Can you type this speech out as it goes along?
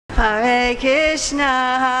Hare Krishna,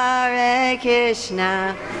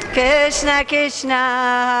 Krishna Krishna,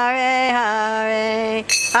 Hare Hare,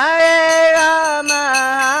 Hare Rama,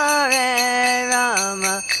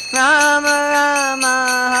 Rama Rama,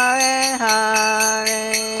 Hare Hare.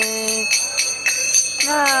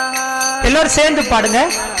 எல்லாரும் சேர்ந்து பாடுங்க.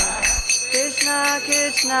 Krishna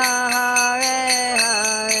Krishna, Hare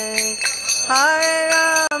Hare, Hare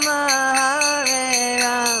Rama,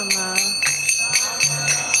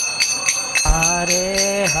 Hare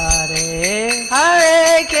Hare, Hare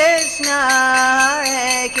Krishna,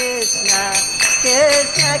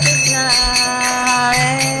 Krishna Krishna,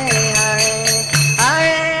 Hare Hare,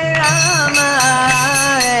 Hare Rama,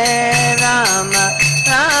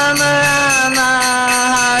 Rama Rama,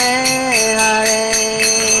 Hare Hare.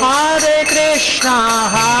 Hare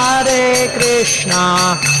Krishna,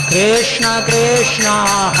 Krishna Krishna,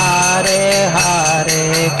 Hare Hare,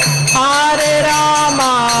 Hare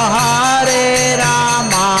Rama,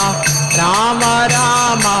 Rama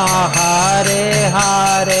Rama, Hare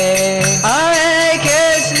Hare. Hare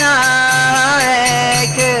Krishna,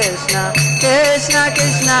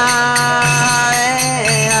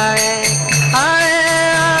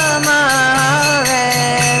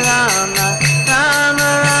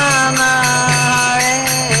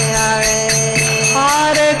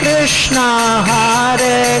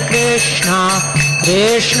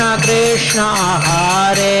 Krishna Krishna,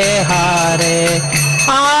 Hare Hare,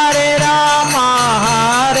 Hare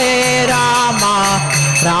Rama,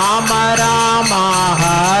 Rama Rama,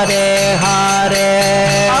 Hare Hare.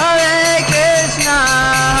 Hare Krishna, Krishna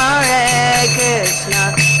Krishna, Hare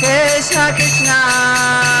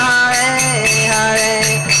Hare,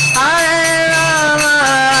 Hare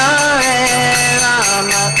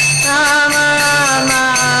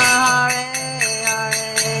Rama,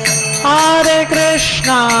 Rama Rama,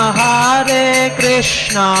 Hare Hare. Hare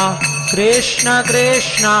Krishna, Krishna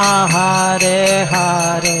Krishna, Hare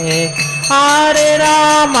Hare, Hare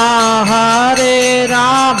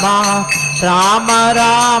Rama, Rama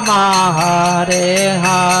Rama, Hare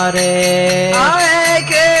Hare. Hare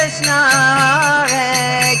Krishna,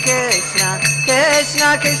 Krishna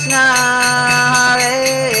Krishna, Hare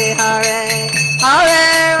Hare, Hare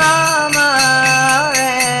Rama,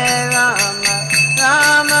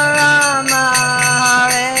 Rama Rama,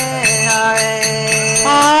 Hare Hare.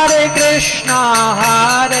 Hare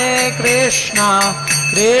Krishna,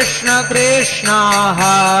 Krishna Krishna,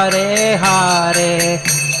 Hare Hare,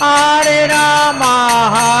 Hare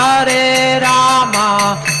Rama,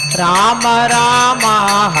 Rama Rama,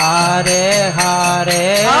 Hare Hare. Hare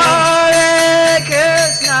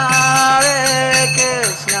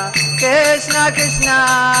Krishna, Krishna Krishna,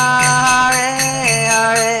 Hare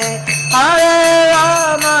Hare, Hare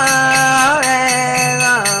Rama,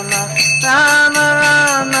 Rama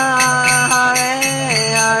Rama, Hare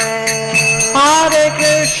Hare. Hare Krishna, Krishna Krishna, Hare Hare,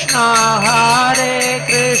 Hare Rama, Rama Rama, Hare Hare. Hare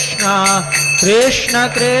Krishna, Krishna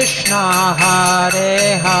Krishna, Hare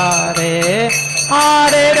Hare,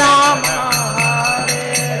 Hare Rama,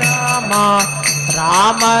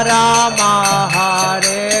 Rama Rama,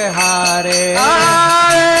 Hare Hare.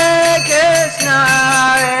 Hare Krishna,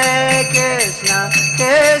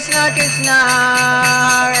 Krishna Krishna,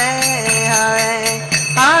 Hare Hare,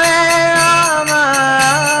 Hare Rama,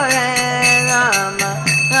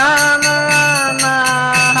 Rama Rama,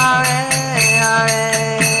 Hare Hare.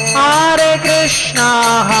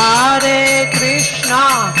 Hare Krishna,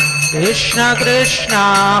 Krishna Krishna,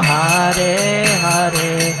 Hare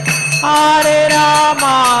Hare, Hare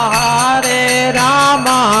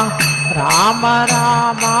Rama, Rama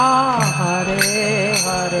Rama, Hare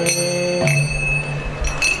Hare.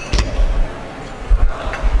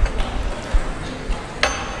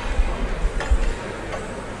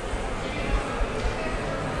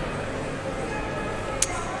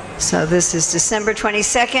 So this is December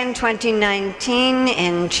 22nd, 2019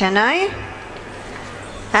 in Chennai.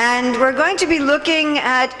 And we're going to be looking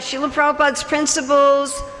at Srila Prabhupada's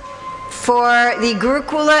principles for the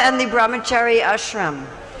Gurukula and the Brahmachari Ashram.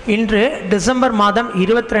 இன்று December மாதம்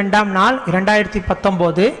 22ஆம் நாள்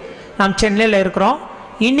 2019 நாம் சென்னையில் இருக்கிறோம்.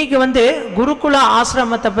 இன்னைக்கு குருகுல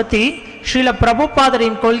ஆசிரமத்தை பற்றி ஸ்ரீல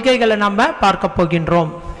பிரபுபாதரின் கொள்கைகளை நம்ம பார்க்க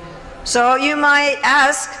போகின்றோம். So you might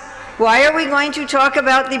ask, why are we going to talk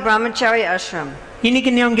about the Brahmachari Ashram? இன்னைக்கு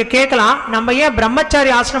நீங்க கேட்கலாம், நம்ம ஏன் பிரம்மச்சாரி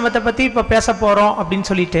ஆசிரமத்தை பத்தி இப்ப பேச போறோம் அப்படினு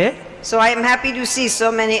சொல்லிட்டு. So I am happy to see so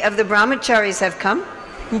many of the brahmacharis have come.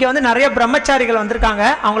 இங்க நிறைய பிரம்மச்சாரிகள் வந்திருக்காங்க.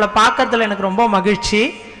 அவங்கள பார்க்கிறதுல எனக்கு ரொம்ப மகிழ்ச்சி.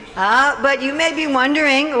 But you may be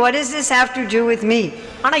wondering, what does this have to do with me?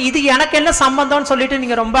 ஆனா இது எனக்கு என்ன சம்பந்தம்னு சொல்லிட்டு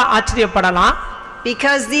நீங்க ரொம்ப ஆச்சரியப்படலாம்.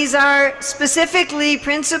 Because these are specifically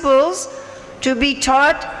principles to be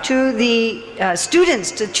taught to the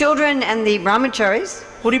students, to children and the brahmacharis.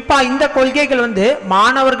 குறிப்பா இந்த கொள்கைகள் வந்து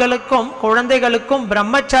மாணவர்களுக்கும் குழந்தைகளுக்கும்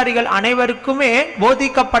பிரம்மச்சாரிகள் அனைவருக்குமே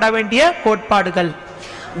போதிக்கப்பட வேண்டிய கோட்பாடுகள்.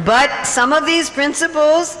 But some of these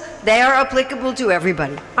principles, they are applicable to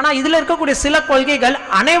everybody. ஆனா இதுல இருக்கக்கூடிய சில கொள்கைகள்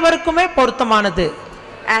அனைவருக்குமே பொருத்தமானது.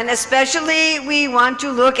 And especially we want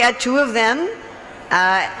to look at two of them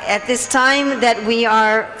at this time that we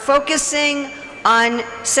are focusing on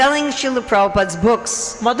selling Srila Prabhupada's books.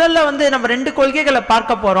 முதல்ல வந்து நம்ம ரெண்டு கொள்கைகளை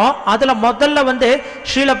பார்க்க போறோம். அதுல முதல்ல வந்து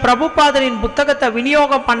ஸ்ரீல பிரபுபாதரின் புத்தகத்தை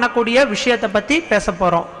விநியோகம் பண்ணக்கூடிய விஷயத்தை பத்தி பேச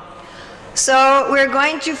போறோம். So we're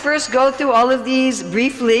going to first go through all of these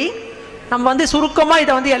briefly. நம்ம வந்து சுருக்கமா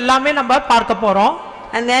இத வந்து எல்லாமே நம்ம பார்க்க போறோம்.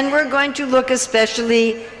 And then we're going to look especially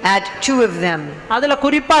at two of them. அதுல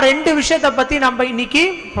குறிப்பா ரெண்டு விஷயத்தை பத்தி நம்ம இன்னைக்கு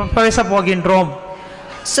பேச போகின்றோம்.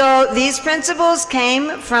 So these principles came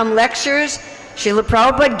from lectures Srila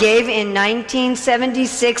Prabhupada gave in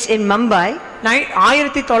 1976 in Mumbai.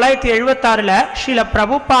 1976ல Srila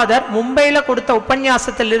பிரபுபாதர் மும்பையில கொடுத்த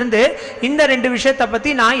உபன்யாசத்திலிருந்து இந்த ரெண்டு விஷயத்தை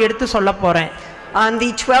பத்தி நான் எடுத்து சொல்ல போறேன். On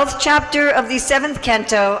the 12th chapter of the 7th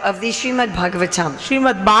canto of the Srimad Bhagavatam.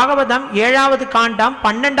 Srimad Bhagavatam 7வது காண்டம்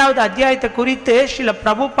 12வது அத்தியாயத்தை குறித்து ஸ்ரீல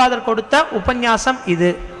பிரபுபாதர் கொடுத்த உபன்யாசம்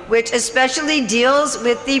இது. Which especially deals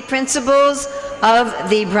with the principles of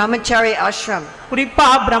the Brahmachari Ashram. குறிப்பா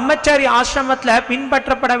பிரம்மச்சாரி ஆசிரமத்துல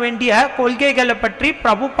பின்பற்றப்பட வேண்டிய கொள்கைகளை பற்றி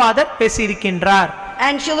பிரபுபாதர் பேசியிருக்கின்றார்.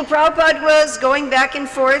 And Srila Prabhupada was going back and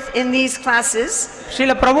forth in these classes.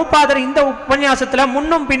 Srila பிரபுபாதர் இந்த உபன்யாசத்துல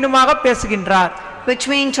முன்னும் பின்னுமாக பேசுகின்றார்.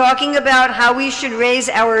 Between talking about how we should raise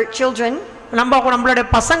our children. நம்மளுடைய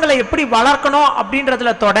பசங்களை எப்படி வளர்க்கணும்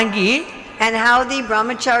அப்படின்றதுல தொடங்கி and how the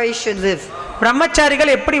brahmachari should live.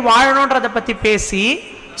 பிரம்மச்சாரிகள் எப்படி வாழணும்ன்றத பத்தி பேசி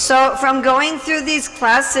So from going through these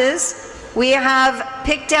classes we have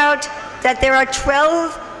picked out that there are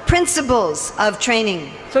 12 principles of training.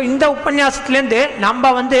 So இந்த உபன்யாசத்துல இருந்து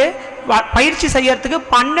நம்ம வந்து பயிற்சி செய்யறதுக்கு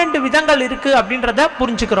 12 விதங்கள் இருக்கு அப்படின்றத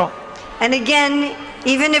புரிஞ்சுக்கிறோம். And again,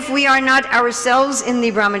 even if we are not ourselves in the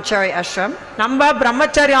Brahmachari Ashram, நம்ம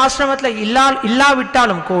பிரம்மச்சாரி ஆசிரமத்துல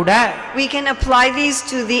இல்லாவிட்டாலும் கூட we can apply these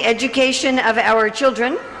to the education of our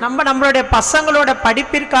children. நம்மளுடைய பசங்களோட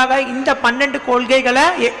படிப்பிற்காக இந்த 12 கொள்கைகளை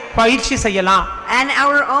பயிற்சி செய்யலாம். And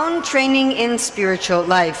our own training in spiritual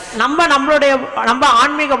life. நம்ம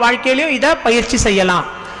ஆன்மீக வாழ்க்கையிலயும் இத பயிற்சி செய்யலாம்.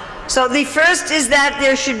 So the first is that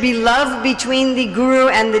there should be love between the guru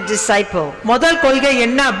and the disciple. முதல் கொள்கை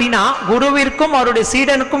என்ன அப்படினா குருவிற்கும் அவருடைய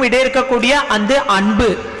சீடனுக்கும் இடையே இருக்கக்கூடிய அந்த அன்பு.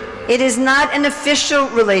 It is not an official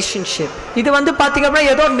relationship. இது வந்து பாத்தீங்கன்னா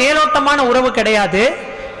ஏதோ மேலோட்டமான உறவு கிடையாது.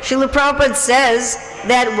 Srila Prabhupada says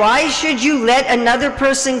that why should you let another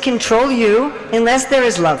person control you unless there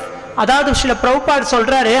is love? அதாவது ஸ்ரீல பிரபுபாத்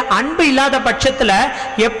சொல்றாரு அன்பு இல்லாத பட்சத்துல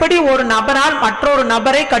எப்படி ஒரு நபரால் மற்றொரு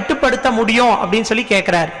நபரை கட்டுப்படுத்த முடியும் அப்படினு சொல்லி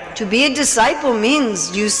கேக்குறார். To be a disciple means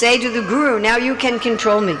you say to the guru, now you can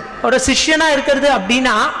control me. ஒரு சிஷ்யனா இருக்குது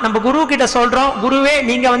அப்படினா நம்ம குரு கிட்ட சொல்றோம் குருவே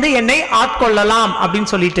நீங்க வந்து என்னை ஆட்கொள்ளலாம் அப்படினு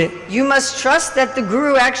சொல்லிட்டு. You must trust that the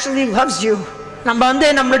guru actually loves you. நம்ம வந்து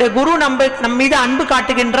நம்மளுடைய குரு நம்ம மீது அன்பு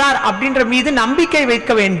காட்டுகின்றார் அப்படின்ற மீது நம்பிக்கை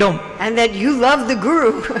வைக்க வேண்டும். And that you love the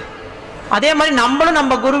guru. அதே மாதிரி நம்மளும்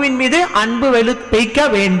நம்ம குருவின் மீது அன்பு வைக்க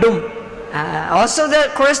வேண்டும். Also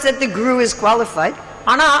of course that the guru is qualified.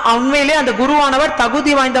 ஆனா உண்மையிலே அந்த குருவானவர்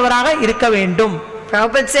தகுதி வாய்ந்தவராக இருக்க வேண்டும்.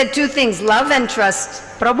 Prabhupada said two things, love and trust.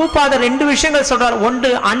 பிரபுபாதர் ரெண்டு விஷயங்கள் சொல்றார்.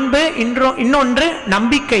 ஒன்று அன்பு, இன்னொன்று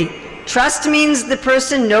நம்பிக்கை. Trust means the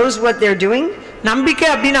person knows what they're doing. நம்பிக்கை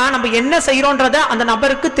அப்படினா நம்ம என்ன செய்றோம்ன்றத அந்த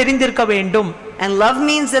நபருக்கு தெரிந்திருக்க வேண்டும். And love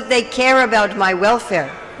means that they care about my welfare.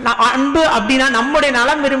 அன்பு அப்படினா நம்முடைய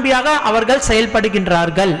நலம் விரும்பியாக அவர்கள்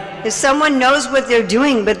செயல்படுகின்றார்கள். If someone knows what they're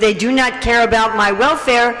doing but they do not care about my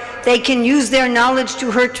welfare, they can use their knowledge to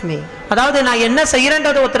hurt me. அதாவது நான் என்ன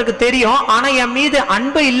செய்யறேன்றது ஒருத்தருக்கு தெரியும் ஆனா என் மீது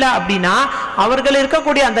அன்பு இல்ல அப்படினா அவர்கள்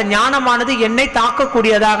இருக்கக்கூடிய அந்த ஞானமானது என்னை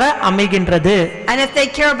தாக்கக்கூடியதாக அமைகின்றது. And if they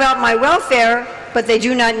care about my welfare but they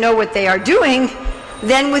do not know what they are doing,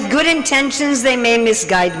 then with good intentions they may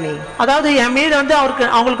misguide me. அதாவது என் மீது வந்து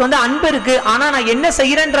அவங்களுக்கு வந்து அன்பு இருக்கு ஆனா நான் என்ன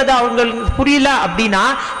செய்யறேன்றது அவங்களுக்கு புரியல அப்படினா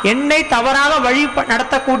என்னை தவறாக வழி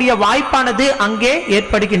நடத்தக்கூடிய வாய்ப்பானது அங்கே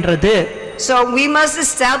ஏற்படுகின்றது. So we must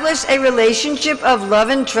establish a relationship of love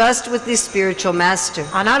and trust with the spiritual master.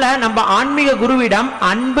 அதனால நம்ம ஆன்மீக குருவிடம்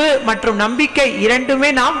அன்பு மற்றும் நம்பிக்கை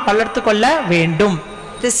இரண்டுமே நாம் வளர்த்து கொள்ள வேண்டும்.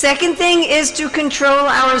 The second thing is to control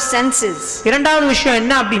our senses. இரண்டாவது விஷயம்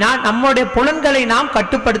என்ன அப்படினா நம்மளுடைய புலன்களை நாம்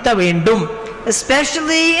கட்டுப்படுத்த வேண்டும்.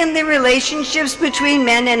 Especially in the relationships between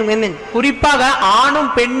men and women. குறிப்பாக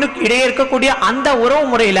ஆணும் பெண்ணுக்கு இடையே இருக்கக்கூடிய அந்த உறவு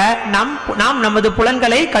முறையில நாம் நமது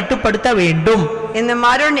புலன்களை கட்டுப்படுத்த வேண்டும். In the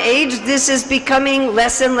modern age this is becoming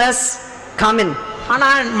less and less common. ஆனா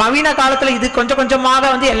நவீன காலத்துல இது கொஞ்சம் கொஞ்சமாக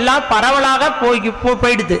வந்து எல்லாம் பரவலாக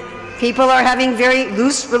போயிடுது. People are having very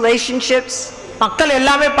loose relationships. மக்கள்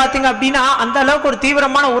எல்லாமே பாத்தீங்க அப்படின்னா அந்த அளவுக்கு ஒரு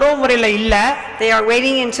தீவிரமான உறவு முறையில இல்ல. They are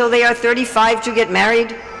waiting until they are 35 to get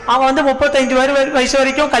married. அவங்க வந்து 35 வயசு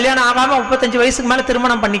வரைக்கும் கல்யாணம் ஆகாம 35 வயசுக்கு மேல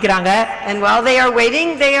திருமணம் பண்ணிக்கிறாங்க. And while they are waiting,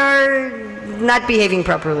 they are not behaving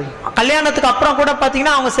properly. கல்யாணத்துக்கு அப்புறம் கூட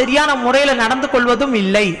பாத்தீங்கன்னா அவங்க சரியான முறையில நடந்து கொள்வதும்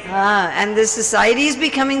இல்லை. And the society is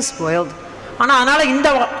becoming spoiled. ஆனா அதனால இந்த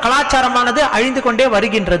கலாச்சாரமானது அழிந்து கொண்டே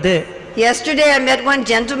வருகின்றது. Yesterday I met one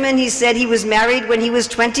gentleman. He said he was married when he was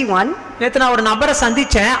 21. நேத்து நான் ஒரு நபரை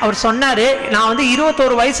சந்திச்சேன். அவர் சொன்னாரு நான் வந்து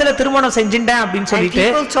 21 வயசுல திருமணம் செஞ்சிட்டேன் அப்படினு சொல்லிட்டு.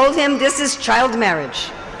 And people told him this is child marriage.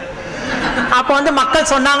 அப்ப வந்து மக்கள்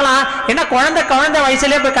சொன்னாங்களா என்ன குழந்தை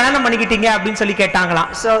வயசுலயே போய் கல்யாணம் பண்ணிக்கிட்டீங்க அப்படினு சொல்லி கேட்டாங்களா.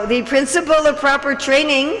 So the principle of proper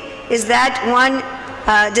training is that one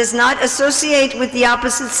does not associate with the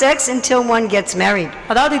opposite sex until one gets married.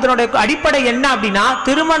 அதாவது இதனுடைய அடிப்படை என்ன அப்படினா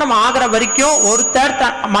திருமணம் ஆகற வரைக்கும் ஒருத்தர்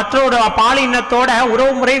மற்றொரு பாலினத்தோட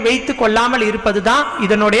உறவுமுறை வைத்து கொள்ளாமல் இருப்பதுதான்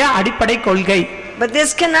இதனுடைய அடிப்படை கொள்கை. But this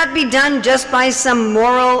cannot be done just by some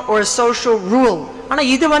moral or social rule. ஆனா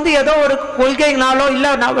இது வந்து ஏதோ ஒரு கொள்கைனாலோ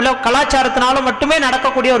இல்ல கலாச்சாரத்தினாலோ மட்டுமே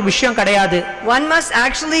நடக்கக்கூடிய ஒரு விஷயம் கிடையாது. One must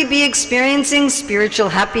actually be experiencing spiritual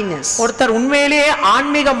happiness. ஒருத்தர் உண்மையிலேயே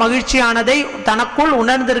ஆன்மீக மகிழ்ச்சியானதை தனக்குள்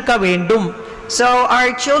உணர்ந்திருக்க வேண்டும். So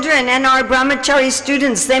our children and our brahmachari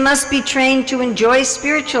students, they must be trained to enjoy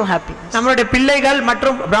spiritual happiness. நம்மளுடைய பிள்ளைகள்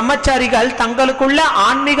மற்றும் பிரம்மச்சாரிகள் தங்களுக்குள்ள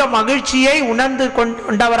ஆன்மீக மகிழ்ச்சியை உணர்ந்து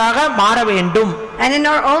கொண்டவராக மாற வேண்டும். And in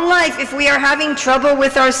our own life, if we are having trouble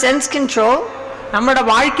with our sense control, நம்மளோட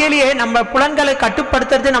வாழ்க்கையிலேயே நம்ம புலன்களை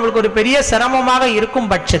கட்டுப்படுத்துறது நமக்கு ஒரு பெரிய சிரமமாக இருக்கும்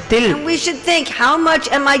பட்சத்தில் we should think, how much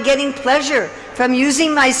am I getting pleasure from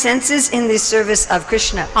using my senses in the service of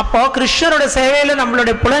Krishna? அப்போ கிருஷ்ணரோட சேவையில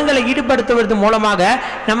நம்மளுடைய புலன்களை ஈடுபடுத்துவது மூலமாக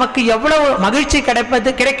நமக்கு எவ்வளவு மகிழ்ச்சி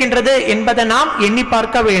கிடைக்கின்றது என்பதை நாம் எண்ணி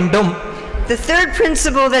பார்க்க வேண்டும். The third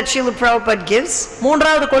principle that Srila Prabhupada gives,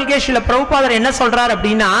 மூன்றாவது கொள்கை ஸ்ரீல பிரபுபாதர் என்ன சொல்றார்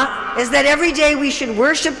அப்படினா, is that every day we should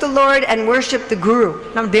worship the Lord and worship the Guru.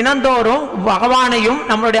 நாம் தினந்தோறும் பகவானையும்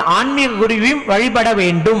நம்மளுடைய ஆன்மீக குருவையும் வழிபட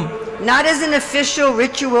வேண்டும். Not as an official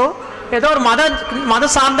ritual, ஏதோ ஒரு மத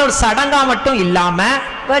சார்ந்த ஒரு சடங்கா மட்டும் இல்லாம,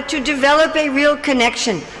 but to develop a real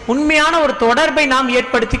connection. உண்மையான ஒரு தொடர்பை நாம்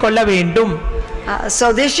ஏற்படுத்திக் கொள்ள வேண்டும். So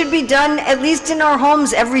this should be done at least in our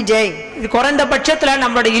homes every day. இது குறைந்த பட்சத்துல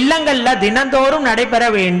நம்மளுடைய இல்லங்கள்ல தினந்தோறும் நடைபெற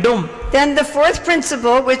வேண்டும். Then the fourth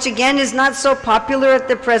principle, which again is not so popular at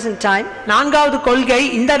the present time, நான்காவது கொள்கை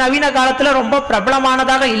இந்த நவீன காலத்துல ரொம்ப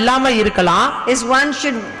பிரபலமானதாக இல்லாம இருக்கலாம், is one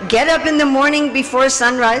should get up in the morning before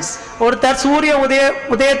sunrise. ஒருத்தர் சூரிய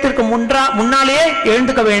உதயத்திற்கு முன்னாலேயே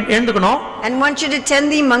எழுந்துக்கணும். And one should attend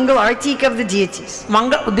the Mangal Arti of the deities.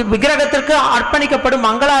 விக்கிரகத்திற்கு அர்ப்பணிக்கப்படும்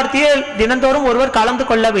மங்களார்த்தியை தினந்தோறும் ஒருவர் கலந்து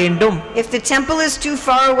கொள்ள வேண்டும். If the temple is too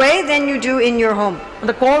far away, then you do in your home.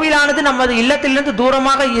 அந்த கோவிலானது நமது இல்லத்திலிருந்து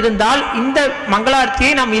தூரமாக இருந்தால் இந்த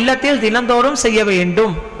மங்களார்த்தியை நாம் இல்லத்தில் தினந்தோறும் செய்ய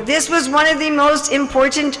வேண்டும். This was one of the most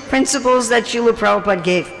important principles that Srila Prabhupada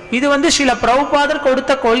gave. இது வந்து ஸ்ரீல பிரபுபாதர்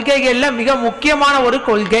கொடுத்த கொள்கைகள்ல மிக முக்கியமான ஒரு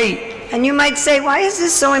கொள்கை. And you might say, why is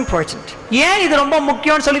this so important? ஏன் இது ரொம்ப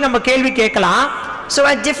முக்கியம்னு சொல்லி நம்ம கேள்வி கேட்கலாம். So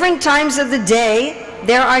at different times of the day,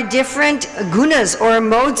 there are different gunas or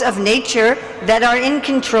modes of nature that are in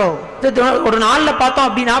control. ஒரு நாள்ல பார்த்தோம்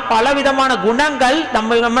அப்படினா பலவிதமான குணங்கள்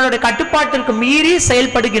நம்மளுடைய கட்டுப்பாட்டிற்கு மீறி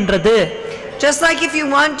செயல்படுகின்றது. Just like if you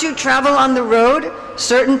want to travel on the road,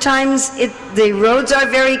 certain times the roads are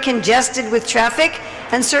very congested with traffic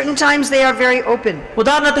and certain times they are very open.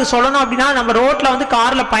 உதாரணத்துக்கு சொல்லணும் அப்படினா நம்ம ரோட்ல வந்து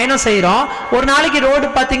கார்ல பயணம் செய்றோம். ஒரு நாளைக்கு ரோட்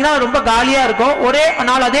பாத்தீங்கன்னா ரொம்ப காலியா இருக்கும். ஒரே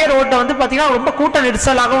நாள் அதே ரோட்ல வந்து பாத்தீங்கன்னா ரொம்ப கூட்ட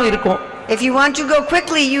நெரிசலாகவும் இருக்கும். If you want to go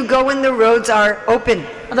quickly, you go when the roads are open.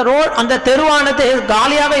 அந்த தெருவானது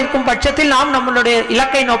காலியாக இருக்கும் பட்சத்தில் நாம் நம்மளுடைய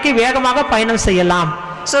இலக்கை நோக்கி வேகமாக பயணம் செய்யலாம்.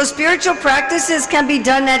 So spiritual practices can be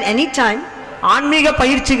done at any time. ஆன்மீக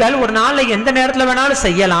பயிற்சிகள் ஒரு நாள்ல எந்த நேரத்துல வேணாலும்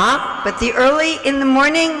செய்யலாம். But the early in the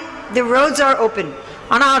morning, the roads are open.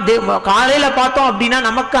 ஆனா காலையில பார்த்தோம் அப்படினா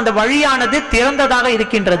நமக்கு அந்த வழியானது திறந்ததாக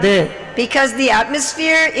இருக்கின்றது. Because the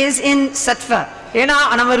atmosphere is in sattva. ஏனா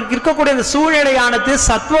நமக்கு இருக்கக்கூடிய இந்த சூழ்நிலையானது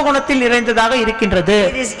சத்துவ குணத்தில் நிறைந்ததாக இருக்கின்றது.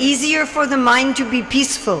 It is easier for the mind to be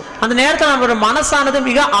peaceful. அந்த நேரத்துல நம்ம மனசானது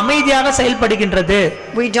மிக அமைதியாக செயல்படுகின்றது.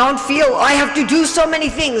 We don't feel I have to do so many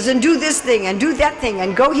things and do this thing and do that thing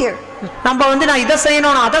and go here. நம்ம வந்து நான் இத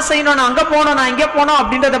செய்யணும் நான் அத செய்யணும் நான் அங்க போணும் நான் இங்க போணும்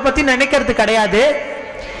அப்படின்றத பத்தி நினைக்கிறது கிடையாது.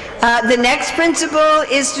 The next principle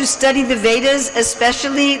is to study the Vedas,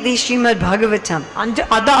 especially the Srimad Bhagavatam.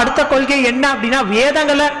 அடுத்த கொள்கை என்ன அப்படினா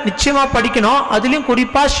வேதங்களை நிச்சயமா படிக்கணும். அதிலும்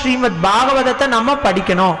குறிப்பா ஸ்ரீமத் பாகவதத்தை நம்ம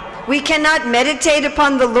படிக்கணும். We cannot meditate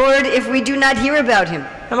upon the Lord if we do not hear about him.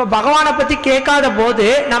 நம்ம பகவானை பத்தி கேட்காத போது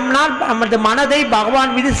நம்மால் நமது மனதை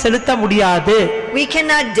பகவான் மீது செலுத்த முடியாது. We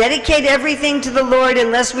cannot dedicate everything to the Lord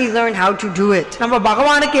unless we learn how to do it. நம்ம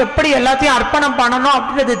பகவானுக்கு எப்படி எல்லாத்தையும் அர்ப்பணம் பண்ணணும்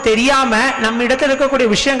அப்படின்றது தெரியாம நம்ம இடத்துல இருக்கக்கூடிய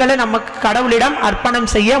விஷயங்களை நமக்கு கடவுளிடம் அர்ப்பணம்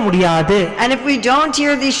செய்ய முடியாது. And if we don't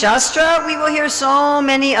hear the Shastra, we will hear so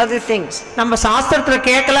many other things. நம்ம சாஸ்திரத்துல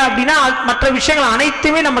கேட்கல அப்படின்னா மற்ற விஷயங்கள்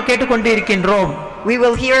அனைத்துமே நம்ம கேட்டுக்கொண்டு இருக்கின்றோம். We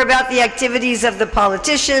will hear about the activities of the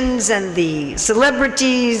politicians and the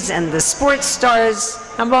celebrities and the sports stars.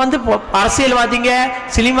 நம்ம வந்து அரசியல்வாதிங்க,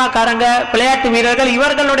 சினிமாக்காரங்க, விளையாட்டு வீரர்கள்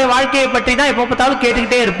இவர்களுடைய வாழ்க்கையை பற்றி தான் எப்போ பார்த்தாலும்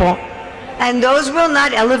கேட்டுக்கிட்டே இருப்போம். And those will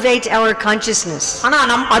not elevate our consciousness. ஆனா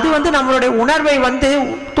அது வந்து நம்மளுடைய உணர்வை வந்து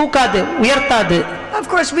தூக்காது, உயர்த்தாது. Of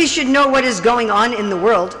course we should know what is going on in the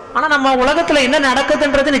world. ஆனா நம்ம உலகத்துல என்ன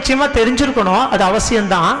நடக்குதுன்றது நிச்சயமா தெரிஞ்சிருக்கணும், அது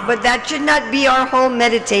அவசியம்தான். But that should not be our whole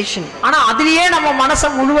meditation. ஆனா அதிலேயே நம்ம மனசை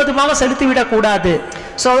முழுவதுமாக செலுத்தி விட கூடாது.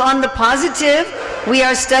 So on the positive, we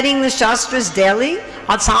are studying the Shastras daily.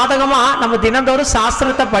 அது சாதகமா நம்ம தினந்தோறும்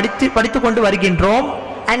சாஸ்திரத்தை படித்து கொண்டு வருகின்றோம்.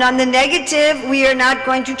 And on the negative, we are not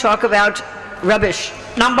going to talk about rubbish.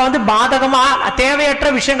 நம்ம வந்து பாதகமா தேவையற்ற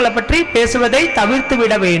விஷயங்களை பற்றி பேசுவதை தவிர்த்து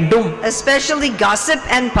விட வேண்டும். Especially gossip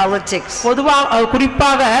and politics.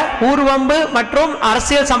 குறிப்பாக ஊர்வம்பு மற்றும்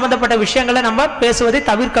அரசியல் சம்பந்தப்பட்ட விஷயங்களை நம்ம பேசுவதை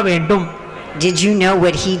தவிர்க்க வேண்டும். Did you know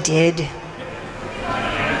what he did?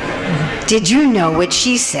 Did you know what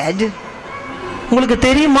she said? உங்களுக்கு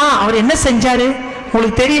தெரியுமா அவர் என்ன செஞ்சாரு?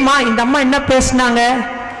 உங்களுக்கு தெரியுமா இந்த அம்மா என்ன பேசினாங்க?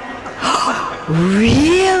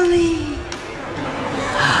 Really?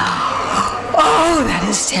 Oh, that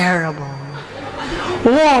is terrible.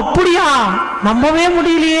 ஓ அப்படியா, நம்பவே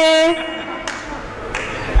முடியலையே.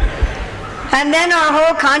 And then our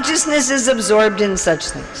whole consciousness is absorbed in such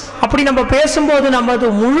things. அப்படி நம்ம பேசும்போது நமது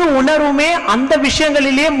முழு உணர்வுமே அந்த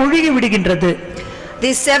விஷயங்களிலே மூழ்கி விடுகின்றது.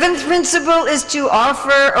 The seventh principle is to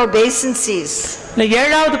offer obeisances.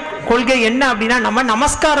 ஏழாவது கொள்கை என்ன அப்படின்னா நம்ம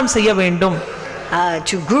நமஸ்காரம் செய்ய வேண்டும்.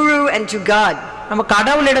 To Guru and to God. நம்ம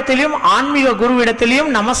கடவுளிடத்திலும் ஆன்மீக குருவிடத்திலும்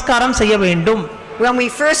நமஸ்காரம் செய்ய வேண்டும். When we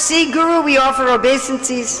first see Guru, we offer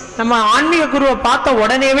obeisances. நம்ம ஆன்மீக குருவை பார்த்த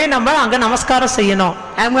உடனேவே நம்ம அங்க நமஸ்காரம் செய்யணும்.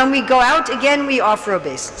 And when we go out again, we offer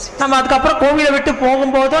obeisances. நம்ம அதுக்கு அப்புறம் கோவிலை விட்டு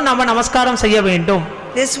போகும்போதும் நம்ம நமஸ்காரம் செய்ய வேண்டும்.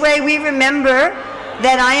 This way we remember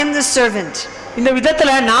that I am the servant. இந்த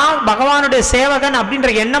விதத்துல நான் பகவானுடைய சேவகன்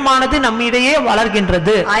அப்படின்ற எண்ணமானது நம்மிடையே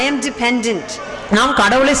வளர்கின்றது. I am dependent. நாம்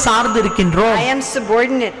கடவுளை சார்ந்து இருக்கின்றோம். I am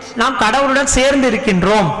subordinate. நாம் கடவுளுடன் சேர்ந்து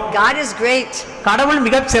இருக்கின்றோம். God is great. கடவுள்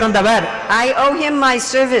மிகச் சிறந்தவர். I owe him my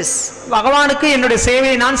service. பகவானுக்கு என்னுடைய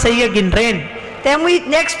சேவையை நான் செய்கின்றேன். Then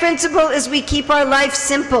next principle is we keep our life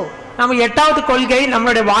simple. நம்ம எட்டாவது கொள்கை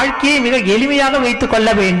நம்மளுடைய வாழ்க்கையை மிக எளிமையாக வைத்துக்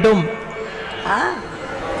கொள்ள வேண்டும்.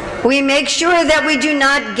 We make sure that we do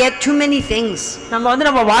not get too many things. நம்ம வந்து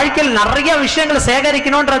நம்ம வாழ்க்கையில் நிறைய விஷயங்களை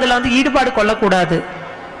சேகரிக்கணும்ன்றதுல வந்து ஈடுபாடு கொள்ளக்கூடாது.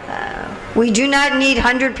 We do not need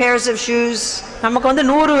 100 pairs of shoes. நமக்கு வந்து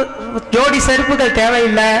 100 ஜோடி செருப்புகள்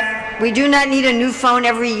தேவையில்லை. We do not need a new phone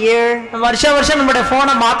every year. வருஷம் நம்முடைய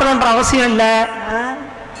போனை மாத்தணும்ன்ற அவசியம் இல்லை.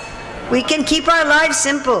 We can keep our lives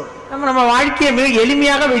simple. நம்ம வாழ்க்கையை மிக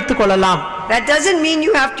எளிமையாக வைத்துக் கொள்ளலாம். That doesn't mean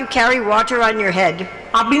you have to carry water on your head.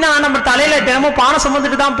 அப்படின்னா நம்ம தலையில தினமும் பானை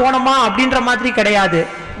சுமந்துட்டு தான் போனோமா அப்படின்ற மாதிரி கிடையாது.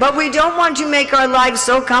 But we don't want to make our lives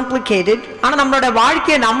so complicated. ஆனா நம்மளோட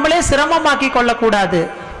வாழ்க்கையை நம்மளே சிரமமாக்கி கொள்ள கூடாது.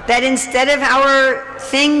 That instead of our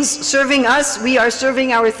things serving us, we are serving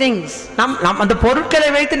our things. நம்ம அந்த பொருட்களை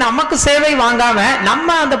வைத்து நமக்கு சேவை வாங்காம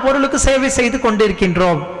நம்ம அந்த பொருளுக்கு சேவை செய்து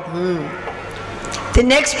கொண்டிருக்கின்றோம். The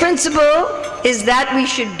next principle is that we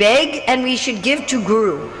should beg and we should give to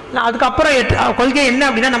Guru. அதுக்கு அப்புறம் கொள்கை என்ன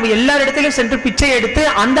அப்படின்னா நம்ம எல்லா இடத்திலும் சென்று பிச்சை எடுத்து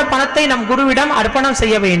அந்த பணத்தை நம் குருவிடம் அர்ப்பணம்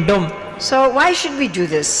செய்ய வேண்டும். So why should we do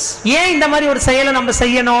this? ஏன் இந்த மாதிரி ஒரு செயலை நம்ம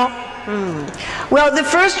செய்யணும்? Well, the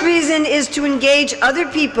first reason is to engage other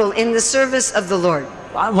people in the service of the Lord.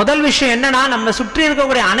 முதல் விஷயம் என்னன்னா நம்ம சுற்றி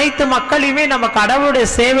இருக்கக்கூடிய அனைத்து மக்களையுமே நம்ம கடவுளுடைய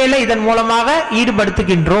சேவையில இதன் மூலமாக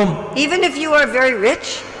ஈடுபடுத்துகின்றோம். Even if you are very rich,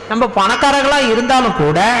 நம்ம பணக்காரர்களா இருந்தாலும்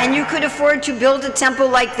கூட and you could afford to build a temple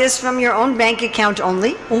like this from your own bank account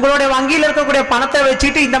only, உங்களுடைய வங்கியில இருக்கக்கூடிய பணத்தை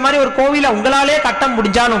வச்சிட்டு இந்த மாதிரி ஒரு கோவிலை உங்களாலே கட்ட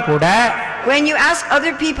முடிஞ்சாலும் கூட when you ask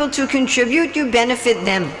other people to contribute, you benefit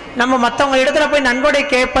them. நம்ம மத்தவங்க இடத்துல போய் நன்கொடை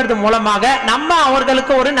கேட்பது மூலமாக நம்ம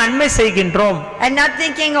அவர்களுக்கு ஒரு நன்மை செய்கின்றோம். And not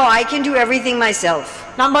thinking, oh, I can do everything myself.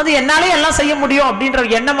 நம்ம வந்து என்னாலே எல்லாம் செய்ய முடியும் அப்படின்ற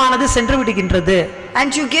எண்ணமானது சென்று விடுகின்றது. And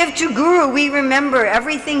to give to Guru, we remember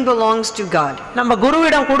everything belongs to God. நம்ம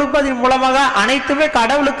குருவிடம் கொடுப்பதன் மூலமாக அனைத்துமே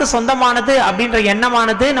கடவுளுக்கு சொந்தமானது அப்படின்ற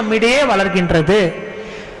எண்ணமானது நம்மிடையே வளர்கின்றது.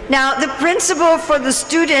 Now, the principle for the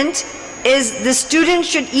student is the student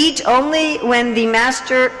should eat only when the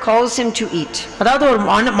master calls him to eat. அதாவது ஒரு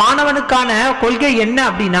மாணவனுக்கான கொள்கை என்ன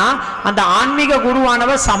அப்படினா அந்த ஆன்மீக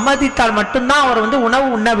குருவானவர் சம்மதித்தால் மட்டும்தான் அவர் வந்து உணவு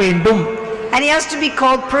உண்ண வேண்டும். And he has to be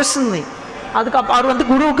called personally. அதுக்கு அவர் வந்து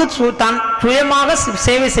குருவுக்கு தான் சுயமாக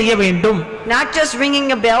சேவை செய்ய வேண்டும். Not just ringing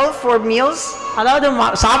a bell for meals. அதாவது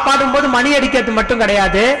சாப்பாடும் போது மணி அடிக்கிறது மட்டும்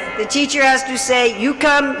கிடையாது. The teacher has to say you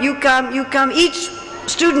come, you come, you come. Each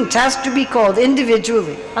student has to be called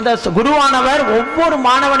individually. அந்த குருவானவர் ஒவ்வொரு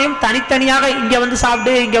மாணவனையும் தனித்தனியாக இங்க வந்து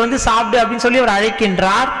சாப்பிடு அப்படினு சொல்லி அவர்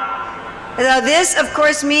அழைக்கின்றார். Now this of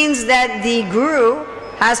course means that the guru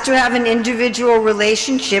has to have an individual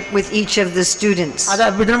relationship with each of the students.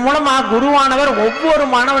 அதன் மூலமா குருவானவர் ஒவ்வொரு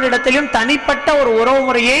மாணவனிடத்திலும் தனிப்பட்ட ஒரு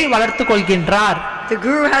உறவுமுறையை வளர்த்துக் கொள்கின்றார். The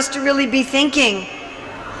guru has to really be thinking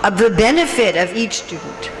of the benefit of each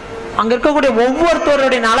student. அங்க இருக்கக்கூடிய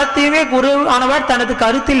ஒவ்வொருத்தருடைய நலத்தையுமே குருவானவர் தனது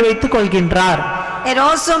கருத்தில் வைத்துக் கொள்கின்றார். It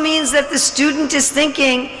also means that the student is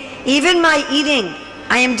thinking, even my eating,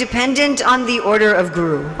 I am dependent on the order of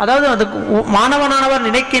guru. அதாவது அந்த மாணவனானவர்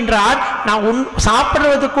நினைக்கின்றார், நான்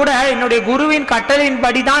சாப்பிடுவது கூட என்னுடைய குருவின்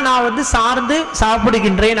கட்டளையின்படி தான் நான் வந்து சார்ந்து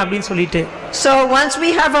சாப்பிடுகின்றேன் அப்படினு சொல்லிட்டு. So once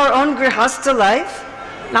we have our own grihastha life,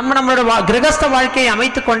 நம்மளோட கிரகஸ்த வாழ்க்கையை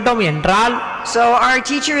அமைத்துக் கொண்டோம் என்றால், so our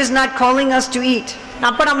teacher is not calling us to eat.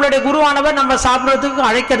 அப்ப நம்மளுடைய குருவானவர் நம்ம சாப்பிடுறதுக்கு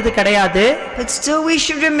அழைக்கிறது கிடையாது. But still we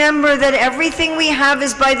should remember that everything we have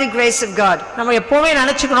is by the grace of God. நம்ம எப்பவுமே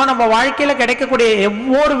நினைச்சுக்கணும், நம்ம வாழ்க்கையில கிடைக்கக்கூடிய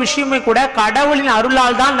ஒவ்வொரு விஷயமே கூட கடவுளின்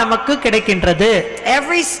அருளால் தான் நமக்கு கிடைக்கின்றது.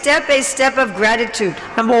 Every step a step of gratitude.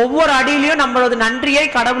 நம்ம ஒவ்வொரு அடியிலும் நம்மளோட நன்றியை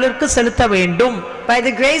கடவுளுக்கு செலுத்த வேண்டும். By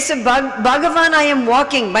the grace of Bhagavan I am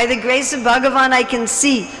walking. By the grace of Bhagavan I can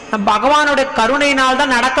see. பகவானுடைய கருணையினால்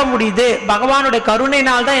தான் நடக்க முடியுது, பகவானுடைய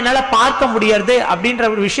கருணையினால் தான் என்னால பார்க்க முடியறது அப்படின்ற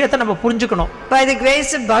ஒரு விஷயத்தை நம்ம புரிஞ்சுக்கணும். By the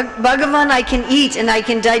grace of Bhagavan I can eat and I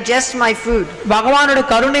can digest my food. பகவானுடைய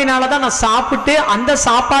கருணையினால தான் நான் சாப்பிட்டு அந்த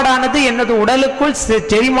சாப்பாடானது எனது உடலுக்குள்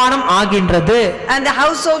செரிமானம் ஆகின்றது. And the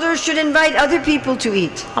householders should invite other people to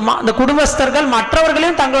eat. ஆமா, அந்த குடும்பஸ்தர்கள்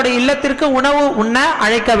மற்றவர்களையும் தங்களுடைய இல்லத்திற்கு உணவு உண்ண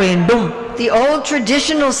அழைக்க வேண்டும். The old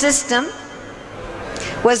traditional system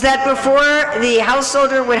was that before the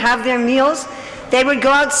householder would have their meals, they would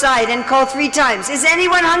go outside and call 3 times, is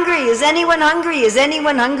anyone hungry, is anyone hungry, is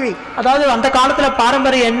anyone hungry. அதாவது அந்த காலத்துல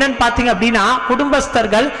பாரம்பரியம் என்னன்னு பாத்தீங்க அப்படின்னா,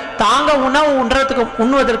 குடும்பஸ்தர்கள் தாங்க உணவு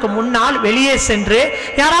உண்ணுவதற்கு முன்னால் வெளியே சென்று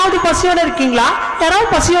யாராவது பசியோட இருக்கீங்களா, யாராவது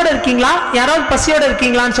பசியோட இருக்கீங்களா, யாராவது பசியோட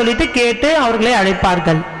இருக்கீங்களான்னு சொல்லிட்டு கேட்டு அவர்களை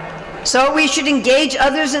அழைப்பார்கள். So we should engage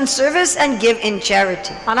others in service and give in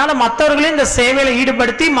charity. அதனால மற்றவர்களையும் இந்த சேவையில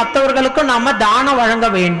ஈடுபடுத்தி மற்றவர்களுக்கு நாம தானம் வழங்க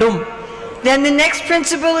வேண்டும். Then the next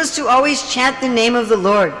principle is to always chant the name of the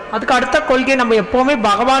Lord. அதுக்கு அடுத்த கொள்கை நம்ம எப்பவுமே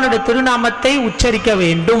பகவானுடைய திருநாமத்தை உச்சரிக்க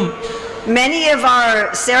வேண்டும். Many of our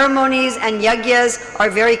ceremonies and yagyas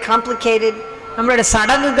are very complicated. நம்மளுடைய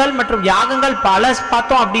சடங்குகள் மற்றும் யாகங்கள் பல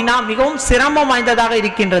பார்த்தோம் அப்படின்னா மிகவும் சிரமம் வாய்ந்ததாக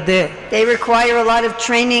இருக்கின்றது. They require a lot of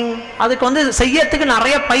training. அதுக்கு வந்து செய்யறதுக்கு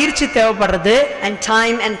நிறைய பயிற்சி தேவைப்படுறது. And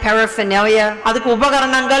time and paraphernalia. அதுக்கு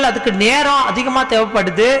உபகரணங்கள், அதுக்கு நேரம் அதிகமா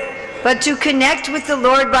தேவைப்படுது. But to connect with the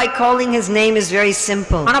Lord by calling his name is very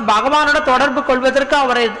simple. ஆனா பகவானோட தொடர்பு கொள்வதற்கு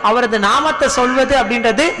அவரது நாமத்தை சொல்வது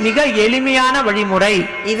அப்படின்றது மிக எளிமையான வழிமுறை.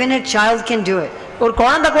 Even a child can do it. ஒரு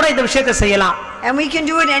குழந்தை கூட இந்த விஷயத்தை செய்யலாம். And we can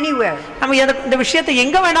do it anywhere. நம்ம இந்த விஷயத்தை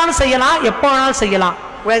எங்க வேணாலும் செய்யலாம், எப்போ வேணாலும் செய்யலாம்.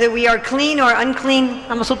 Whether we are clean or unclean,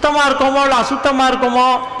 நம்ம சுத்தமா இருக்கோமோ இல்ல அசுத்தமா இருக்கோமோ,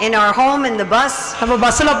 in our home, in the bus, நம்ம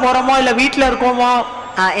பஸ்ல போறோமோ இல்ல வீட்ல இருக்கோமோ,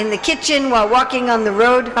 in the kitchen while walking on the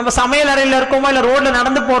road, நம்ம சமையல் அறையில இருக்கோமோ இல்ல ரோட்ல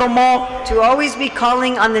நடந்து போறோமோ, to always be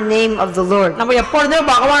calling on the name of the Lord. நம்ம எப்பொழுதுமே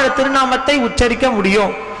பகவானுடைய திருநாமத்தை உச்சரிக்க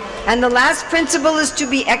முடியும். And the last principle is to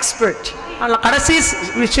be expert. கடைசி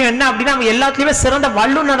விஷயம் என்ன அப்படின்னா, நம்ம எல்லாத்துலயுமே சிறந்த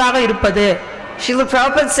வல்லுநராக இருப்பது. Srila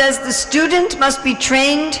Prabhupada says the student must be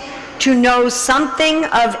trained to know something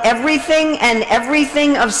of everything and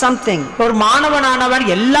everything of something. ஒரு மாணவனானவர்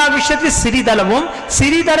எல்லா விஷயத்திலும் சிறிதளவும்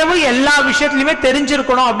சிறிதளவு எல்லா விஷயத்திலுமே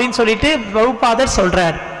தெரிஞ்சிருக்கணும் அப்படின்னு சொல்லிட்டு பிரபுபாதர்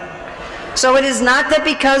சொல்றார். So it is not that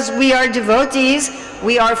because we are devotees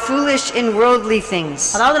we are foolish in worldly things.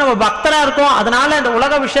 அதாவது நம்ம பக்தரா இருக்கோம் அதனால இந்த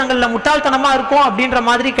உலக விஷயங்கள்ல முட்டாள்தனமா இருக்கோம் அப்படின்ற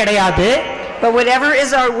மாதிரி கிடையாது. But whatever is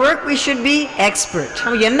our work we should be expert.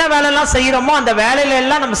 நம்ம என்ன வேலை எல்லாம் செய்யறோமோ அந்த வேலையில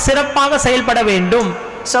எல்லாம் நம்ம சிறப்பாக செயல்பட வேண்டும்.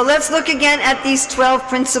 So let's look again at these 12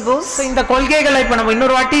 principles. இந்த கொள்கைகளை இப்ப நம்ம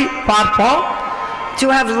இன்னொரு வாட்டி பார்ப்போம். to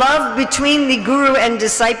have love between the guru and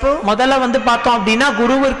disciple. முதல்ல வந்து பார்த்தோம் அப்படினா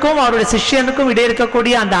குருவிற்கும் அவருடைய சிஷ்யனுக்கும் இடையே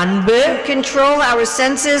இருக்கக்கூடிய அந்த அன்பு. Control our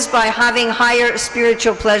senses by having higher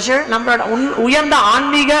spiritual pleasure. நம்மளோட உயர்ந்த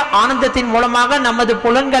ஆன்மீக ஆனந்தத்தின் மூலமாக நமது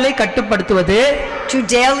புலன்களை கட்டுப்படுத்துவது. To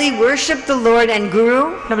daily worship the Lord and Guru.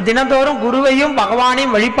 நம்ம தினந்தோறும் குருவையும்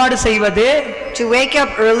பகவானையும் வழிபாடு செய்வது. To wake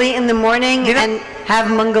up early in the morning and have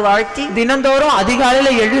mangalarti. தினந்தோறும்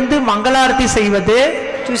அதிகாலையில் எழுந்து மங்களாரத்தி செய்வது.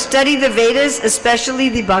 To study the Vedas, especially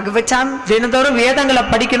the Bhagavatam. தினந்தோறும் வேதங்களை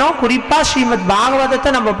படிக்கணும், குறிப்பா ஸ்ரீமத் பாகவதத்தை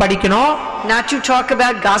நம்ம படிக்கணும். Not to talk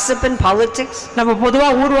about gossip and politics. நம்ம பொதுவா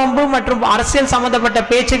ஊர்வம்பு மற்றும் அரசியல் சம்பந்தப்பட்ட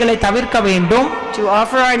பேச்சுகளை தவிர்க்க வேண்டும். To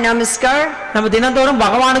offer our namaskar. நம்ம தினந்தோறும்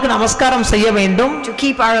பகவானுக்கு நமஸ்காரம் செய்ய வேண்டும். To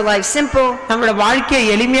keep our life simple. நம்மளோட வாழ்க்கையை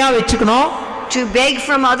எளிமையா வெச்சுக்கணும். To beg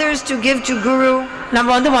from others to give to Guru. நம்ம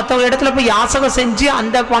வந்து மத்தவங்க இடத்துல போய் யாசகம் செஞ்சு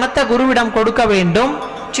அந்த பணத்தை குருவிடம் கொடுக்க வேண்டும்.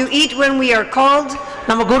 To eat when we are called.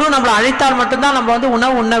 நம்ம குரு நம்மளை அழைத்தால் மட்டும்தான் நம்ம வந்து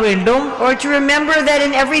உணவு உண்ண வேண்டும். Or to remember that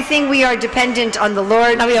in everything we are dependent on the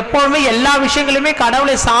Lord. நம்ம எப்பவுமே எல்லா விஷயங்களிலுமே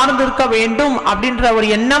கடவுளை சார்ந்து இருக்க வேண்டும் அப்படின்ற ஒரு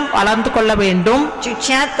எண்ணம் வளர்ந்து கொள்ள வேண்டும். To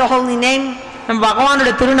chant the holy name. நம்ம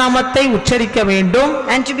பகவானுடைய திருநாமத்தை உச்சரிக்க வேண்டும்.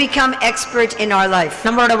 And to become expert in our life.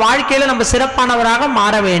 நம்மளோட வாழ்க்கையில நம்ம சிறப்பானவராக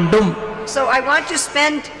மாற வேண்டும். So I want to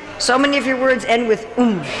spend so many of your words end with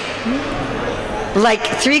Like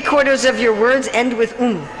 3/4 of your words end with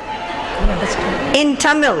In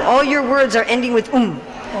Tamil, all your words are ending with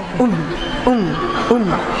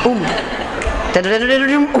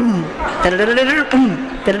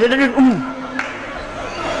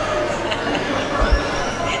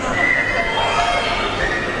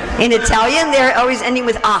In Italian, they're always ending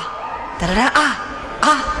with ah.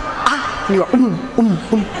 And you are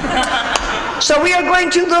So we are going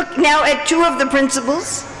to look now at two of the principles.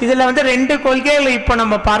 இதுல வந்து ரெண்டு கொள்கைகளை இப்போ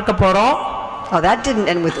நம்ம பார்க்க போறோம். Oh, that didn't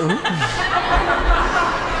end with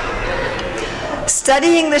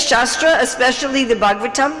Studying the Shastra, especially the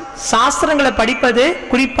Bhagavatam. சாஸ்திரங்களை படிப்பது,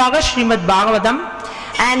 குறிப்பாக Srimad Bhagavatam.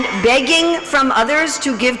 And begging from others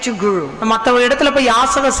to give to Guru. மத்தவங்க இடத்துல போய்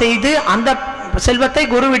யாசகம் செய்து அந்த செல்வத்தை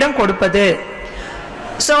குருவிடம் கொடுப்பது.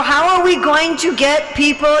 So how are we going to get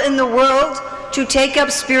people in the world to take up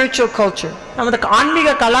spiritual culture? நமது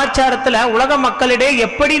ஆன்மீக கலாச்சாரத்துல உலக மக்களிடையே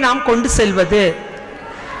எப்படி நாம் கொண்டு செல்வது?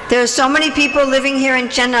 There are so many people living here in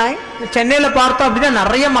Chennai. சென்னையில பார்த்தோம் அப்படினா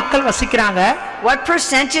நிறைய மக்கள் வசிக்கிறாங்க. What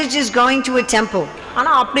percentage is going to a temple? ஆனா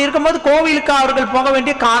அப்படி இருக்கும்போது கோவிலுக்கு அவர்கள் போக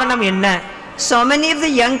வேண்டிய காரணம் என்ன? So many of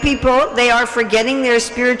the young people, they are forgetting their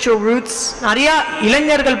spiritual roots. நிறைய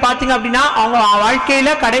இளைஞர்கள் பாத்தீங்க அப்படினா அவங்க வாழ்க்கையில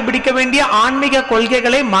கடைபிடிக்க வேண்டிய ஆன்மீக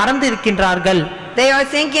கொள்கைகளை மறந்து இருக்கின்றார்கள். They are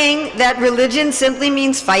thinking that religion simply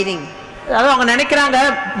means fighting. அதாவது அவங்க நினைக்கிறாங்க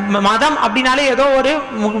மதம் அப்படினாலே ஏதோ ஒரு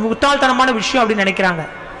முட்டாள்தனமான விஷயம் அப்படி நினைக்கிறாங்க.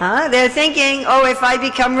 They're thinking, oh, if I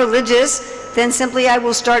become religious, then simply I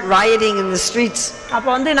will start rioting in the streets. அப்ப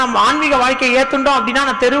வந்து நம்ம ஆன்மீக வாழ்க்கையை ஏத்துண்டோம் அப்படினா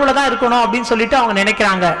நான் தெருவுல தான் இருக்கணும் அப்படினு சொல்லிட்டு அவங்க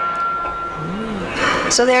நினைக்கிறாங்க.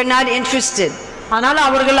 So they are not interested. அதனால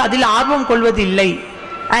அவர்கள் அதில் ஆர்வம் கொள்வதில்லை.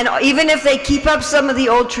 And even if they keep up some of the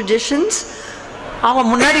old traditions, அவங்க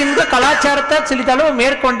முன்னாடி இருந்த கலாச்சாரத்தை சிறிதளவு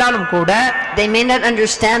மேற்கொண்டாலும் கூட they may not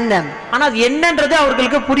understand them. ஆனா அது என்னன்றது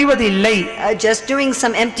அவங்களுக்கு புரிவது இல்லை. Just doing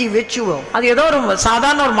some empty ritual. அது ஏதோ ஒரு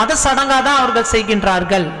சாதாரண ஒரு மத சடங்கா தான் அவர்கள்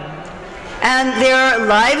செய்கின்றார்கள். And their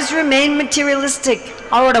lives remain materialistic.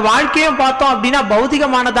 அவரோட வாழ்க்கையும் பார்த்தோம் அப்படினா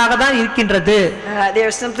பௌதிகமானதாக தான் இருக்கின்றது. They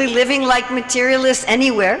are simply living like materialists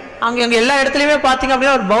anywhere. அங்க எல்லா இடத்துலயுமே பாத்தீங்க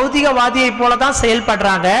அப்படினா ஒரு பௌதிகவாதியை போல தான்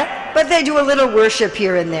செயல்படுறாங்க. But they do a little worship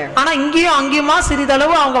here and there. ஆனா இங்கேயும் அங்கேயுமா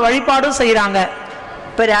சிறிதளவு அவங்க வழிபாடும் செய்றாங்க.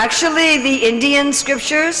 But actually the Indian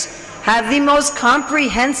scriptures have the most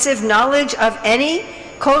comprehensive knowledge of any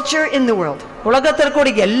culture in the world.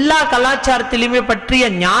 உலகத்திற்குரிய எல்லா கலாச்சாரத்திலுமே பற்றிய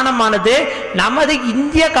ஞானமானது நமது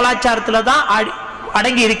இந்திய கலாச்சாரத்துல தான்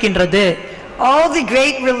அடங்கி இருக்கின்றது. All the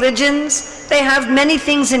great religions, they have many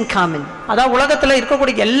things in common. அதாவது உலகத்துல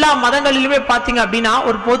இருக்கக்கூடிய எல்லா மதங்களிலுமே பாத்தீங்க அப்படினா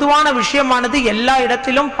ஒரு பொதுவான விஷயமானது எல்லா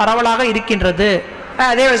இடத்திலும் பரவலாக இருக்கின்றது.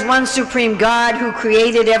 There is one supreme God who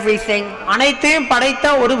created everything. அனைத்தையும் படைத்த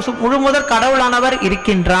ஒரு முழுமுதற் கடவுளானவர்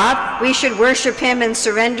இருக்கின்றார். We should worship him and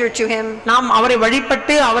surrender to him. நாம் அவரை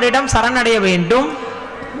வழிபட்டு அவரிடம் சரணடைய வேண்டும்.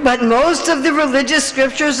 But most of the religious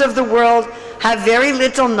scriptures of the world have very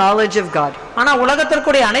little knowledge of God. ஆனா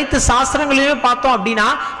உலகத்திற்குரிய அனைத்து சாஸ்திரங்களிலுமே பார்த்தோம் அப்படினா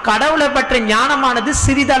கடவுளை பற்றிய ஞானமானது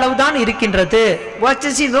சிறிதளவு தான் இருக்கின்றது. What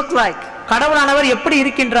does he look like? கடவுளானவர் எப்படி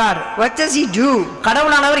இருக்கின்றார்? What does he do?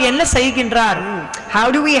 கடவுளானவர் என்ன செய்கின்றார்? How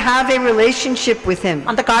do we have a relationship with him?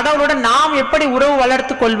 அந்த கடவுளோட நாம் எப்படி உறவு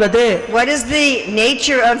வளர்த்துக் கொள்வது? What is the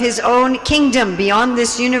nature of his own kingdom beyond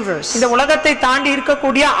this universe? இந்த உலகத்தை தாண்டி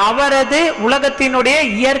இருக்கக்கூடிய அவரது உலகத்தினுடைய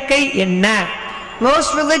இயற்கை என்ன?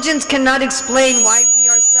 Most religions cannot explain why we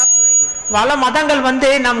are suffering. பல மதங்கள் வந்து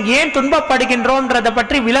நாம் ஏன் துன்பப்படுகின்றோம்ன்றத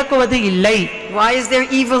பற்றி விளக்குவது இல்லை. Why is there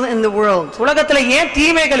evil in the world? உலகத்துல ஏன்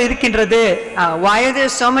தீமைகள் இருக்கின்றது? Why are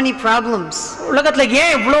there so many problems? உலகத்துல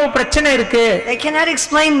ஏன் இவ்வளவு பிரச்சனை இருக்கு? They cannot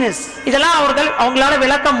explain this. இதெல்லாம் அவங்களால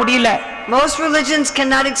விளக்க முடியல. Most religions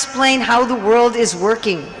cannot explain how the world is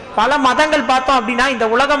working. பல மதங்கள் பார்த்தோம் அப்படின்னா இந்த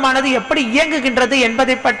உலகமானது எப்படி இயங்குகின்றது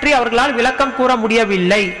என்பதை பற்றி அவர்களால் விளக்கம் கூற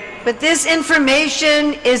முடியவில்லை. But this information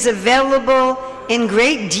is available in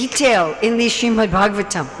great detail in the Srimad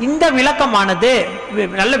Bhagavatam. இந்த விளக்கமானது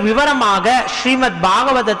நல்ல விவரமாக ஸ்ரீமத்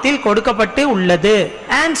பாகவதத்தில் கொடுக்கப்பட்டு உள்ளது.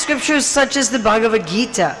 And scriptures such as the Bhagavad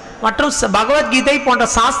Gita. மற்றும் பகவத்கீதை போன்ற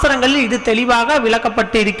சாஸ்திரங்களில் இது தெளிவாக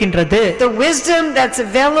விளக்கப்பட்டு இருக்கின்றது. The wisdom that's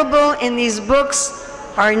available in these books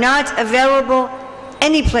are not available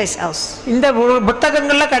any place else. இந்த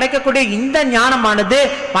புத்தகங்கள்ல கிடைக்கக்கூடிய இந்த ஞானமானது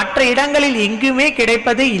மற்ற இடங்களில் எங்குமே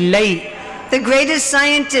கிடைப்பது இல்லை. The greatest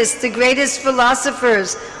scientists, the greatest philosophers,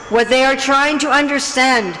 what they are trying to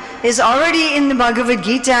understand is already in the Bhagavad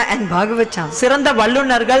Gita and Bhagavatam. சிறந்த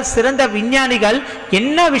வல்லுநர்கள், சிறந்த விஞ்ஞானிகள்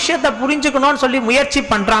என்ன விஷயத்தை புரிஞ்சுக்கணும்னு சொல்லி முயற்சி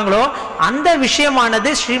பண்றாங்களோ அந்த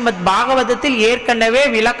விஷயமானது ஸ்ரீமத் பாகவதத்தில் ஏற்கனவே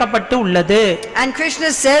விளக்கப்பட்டு உள்ளது. And Krishna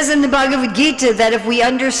says in the Bhagavad Gita that if we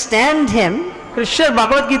understand him, கிருஷ்ணர்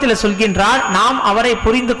பகவத்கீதையில சொல்கின்றார், நாம் அவரை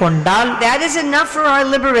புரிந்து கொண்டால் that is enough for our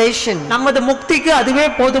liberation. நமது முக்திக்கு அதுவே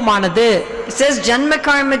போதுமானது. It says janma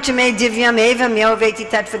karma chame divyam evam yoveti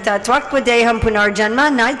tatvata tvakvadeham punar janma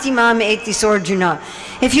naiti mam eti sorjuna.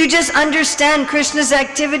 If you just understand Krishna's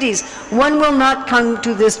activities, one will not come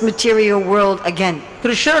to this material world again.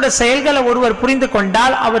 கிருஷ்ணரோட செயல்களை ஒருவர் புரிந்து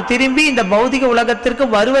கொண்டால் அவர் திரும்பி இந்த பௌதிக உலகத்திற்கு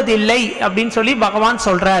வருவதில்லை அப்படின்னு சொல்லி பகவான்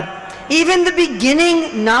சொல்றார். Even the beginning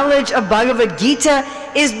knowledge of Bhagavad Gita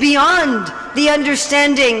is beyond the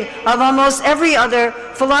understanding of almost every other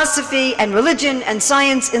philosophy and religion and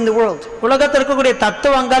science in the world. உலகத்திற்கு கூடிய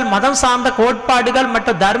தத்துவங்கள், மதம் சார்ந்த கோட்பாடுகள்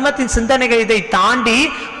மற்றும் தர்மத்தின் சிந்தனைகள் இதை தாண்டி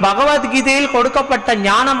பகவத்கீதையில் கொடுக்கப்பட்ட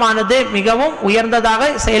ஞானமானது மிகவும்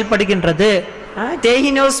உயர்ந்ததாக செயல்படுகின்றது.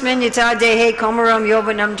 Dehinosmin yata dehe komaram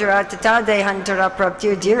yovanam jara tata dehantara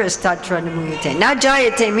praptir dirastatra namuyate na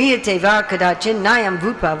jayate miyate vakadachin nayam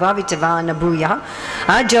vupa vavitavana bhuya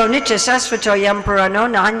ajo nicha sasvato yam purano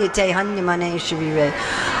nahanyate hanyamane shivire.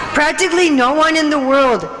 Practically no one in the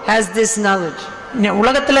world has this knowledge.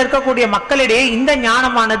 உலகத்தில் இருக்கக்கூடிய மக்களிடையே இந்த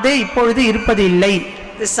ஞானமானது இப்பொழுது இருப்பதில்லை.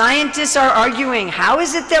 The scientists are arguing, how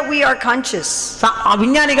is it that we are conscious?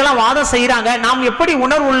 விஞ்ஞானிகளா வாதம் செய்றாங்க, நாம் எப்படி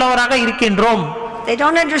உணர்வு உள்ளவராக இருக்கின்றோம்? They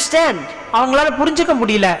don't understand. அவங்களால புரிஞ்சுக்க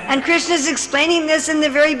முடியல. And Krishna is explaining this in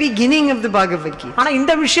the very beginning of the Bhagavad Gita. ஆனா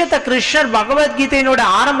இந்த விஷயத்தை கிருஷ்ணர் பகவத்கீதையோட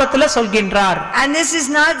ஆரம்பத்துல சொல்கின்றார். And this is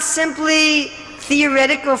not simply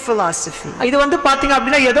theoretical philosophy. இது வந்து பாத்தீங்க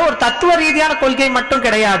அப்படினா ஏதோ ஒரு தத்துவ ரீதியான கொள்கை மட்டும்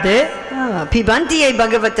கிடையாது. Pibantiye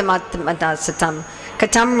bhagavatam atmata satam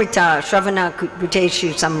katamrita shravana kuteshu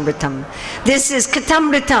samritam. This is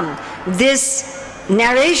katamritam. This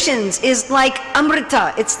narrations is like amrita.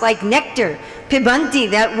 It's like nectar. Pibanti,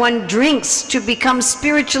 that one drinks to become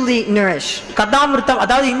spiritually nourished. கதாமிருத்தம்,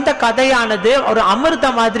 அதாவது இந்த கதையானது ஒரு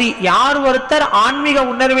அமிர்த மாதிரி. யார் ஒருத்தர் ஆன்மீக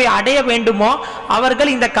உணர்வை அடைய வேண்டுமோ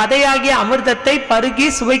அவர்கள் இந்த கதையாகிய அமிர்தத்தை பருகி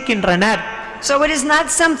சுவைக்கின்றனர். So it is not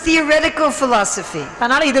some theoretical philosophy.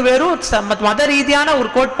 அதனால இது வெறும் மத ரீதியான ஒரு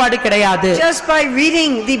கோட்பாடு கிடையாது. Just by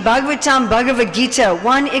reading the Bhagavatam Bhagavad Gita,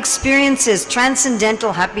 one experiences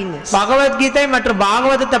transcendental happiness. Bhagavad Gita மற்றும்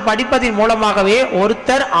பாகவதத்தை படிப்பதின் மூலமாகவே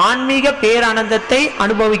ஒருத்தர் ஆன்மீக பேரானந்தத்தை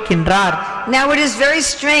அனுபவிக்கின்றார். Now it is very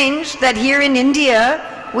strange that here in India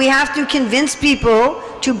we have to convince people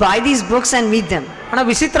to buy these books and read them. ஆனா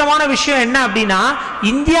விசித்திரமான விஷயம் என்ன அப்படின்னா,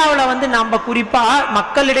 இந்தியாவில் வந்து நம்ம குறிப்பா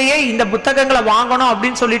மக்களிடையே இந்த புத்தகங்களை வாங்கணும்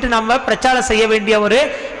அப்படின்னு சொல்லிட்டு நம்ம பிரச்சாரம் செய்ய வேண்டிய ஒரு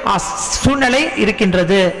சூழ்நிலை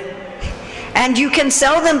இருக்கின்றது. And you can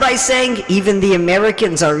sell them by saying even the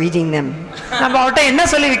Americans are reading them. நம்ம அவட்ட என்ன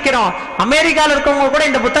சொல்லி விக்கிறோம், அமெரிக்கால இருக்கவங்க கூட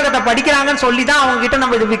இந்த புத்தகத்தை படிக்கிறாங்கன்னு சொல்லி தான் அவங்க கிட்ட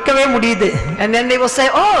நம்ம இது விற்கவே முடியுது. And then they will say,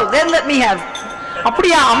 oh, then let me have.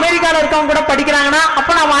 அப்படியா, அமெரிக்கால இருக்கவங்க கூட படிக்கிறாங்கன்னா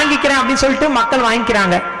அப்ப நான் வாங்கிக்கிறேன் அப்படின்னு சொல்லிட்டு மக்கள்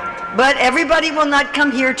வாங்கிக்கிறாங்க. But everybody will not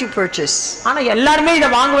come here to purchase. ஆனா எல்லாரும் இத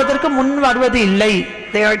வாங்குவதற்கு முன் வருவது இல்லை.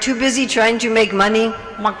 They are too busy trying to make money.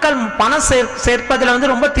 மக்கள் பணம் சேர்ப்பதில்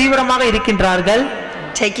வந்து ரொம்ப தீவிரமாக இருக்கின்றார்கள்.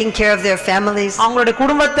 Taking care of their families. அவங்களுடைய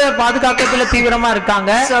குடும்பத்தை பாதுகாக்கிறதுல தீவிரமா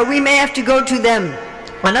இருக்காங்க. So we may have to go to them.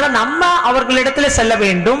 அதனால நம்ம அவர்களிடத்துல செல்ல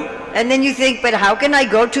வேண்டும். And then you think, but how can I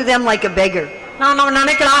go to them like a beggar? நம்ம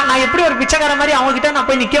நினைக்கலாம், நான் எப்படி ஒரு பிச்சைக்கார மாதிரி அவங்க கிட்ட நான்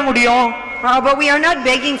போய் நிக்க முடியும்? But we are not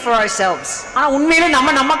begging for ourselves. ஆனா உண்மையிலே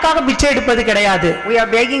நம்ம நமக்காக பிச்சை எடுப்பது கிடையாது. We are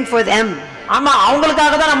begging for them. ஆமா,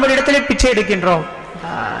 அவங்களுக்காக தான் நம்ம இடத்துல பிச்சை எடுக்கின்றோம்.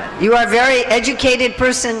 You are a very educated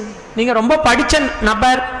person. நீங்க ரொம்ப படிச்ச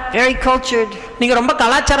நபர், very cultured. நீங்க ரொம்ப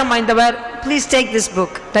கலாச்சாரம் வாய்ந்தவர். Please take this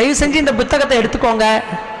book. தயவு செஞ்சு இந்த புத்தகத்தை எடுத்துக்கோங்க.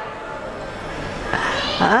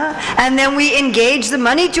 And then we engage the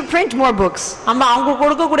money to print more books. நம்ம அவங்க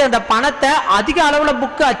கொடுக்கக்கூடிய அந்த பணத்தை அதிக அளவுல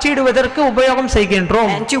புக் அச்சிடுவதற்கு உபயோகம்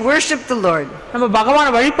செய்கின்றோம். And to worship the Lord. நம்ம பகவானை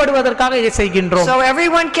வழிபடுவதற்காக இதை செய்கின்றோம். So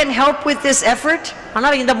everyone can help with this effort.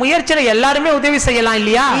 ஆனால் இந்த முயற்சியில எல்லாரும் உதவி செய்யலாம்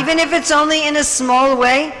இல்லையா? Even if it's only in a small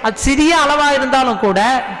way. அது சிறிய அளவா இருந்தாலும் கூட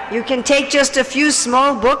you can take just a few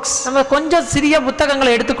small books. நம்ம கொஞ்சம் சிறிய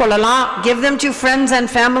புத்தகங்களை எடுத்துக்கொள்ளலாம். Give them to friends and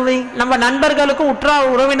family. நம்ம நண்பர்களுக்கும் உற்றார்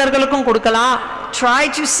உறவினர்களுக்கும் கொடுக்கலாம். Try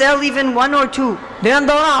to sell even one or two.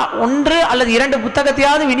 தினந்தோறும் ஒன்று அல்லது இரண்டு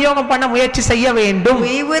புத்தகத்தையாவது விநியோகம் பண்ண முயற்சி செய்ய வேண்டும்.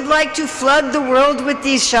 We would like to flood the world with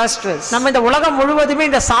these shastras. நம்ம இந்த உலகம் முழுவதுமே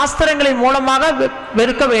இந்த சாஸ்திரங்களின் மூலமாக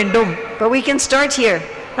வெறுக்க வேண்டும். But we can start here.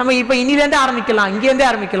 நம்ம இப்ப இன்னில இருந்து ஆரம்பிக்கலாம், இங்க இருந்தே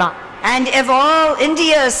ஆரம்பிக்கலாம். And if all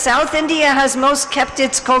India, South India has most kept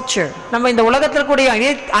its culture. நம்ம இந்த உலகத்தில் கூடிய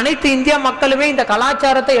அனைத்து இந்திய மக்களுமே இந்த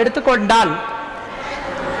கலாச்சாரத்தை எடுத்துக்கொண்டால்,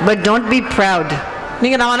 but don't be proud.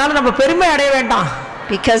 நீங்க நம்ம பெருமை அடைய வேண்டாம்.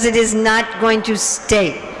 Because it is not going to stay.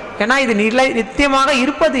 ஏன்னா இது நித்தியமாக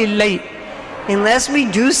இருப்பது இல்லை. Unless we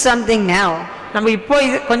do something now. நம்ம இப்போ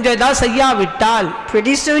கொஞ்சம் ஏதாவது செய்யாவிட்டால்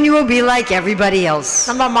pretty soon you will be like everybody else.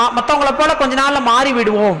 நம்ம மத்தவங்கள போல கொஞ்ச நாள்ல மாறி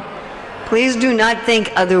விடுவோம். Please do not think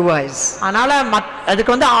otherwise. அதனால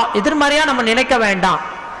அதுக்கு எதிர்மறையா நம்ம நினைக்க வேண்டாம்.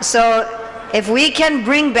 So if we can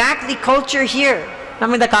bring back the culture here.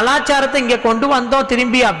 நம்ம இந்த கலாச்சாரத்தை இங்க கொண்டு வந்தோம்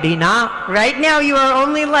திரும்பி அப்படினா, right now you are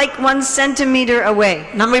only like 1 centimeter away.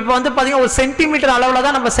 நம்ம இப்போ பாத்தீங்கன்னா 1 சென்டிமீட்டர் அளவுல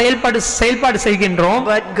தான் நம்ம செயல்பாடு செய்கின்றோம்.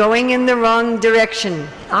 But going in the wrong direction.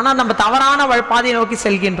 ஆனா நம்ம தவறான பாதையை நோக்கி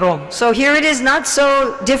செல்கின்றோம். So here it is not so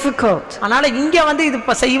difficult. அதனால இங்க இது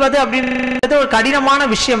செய்வது அப்படின்றது ஒரு கடினமான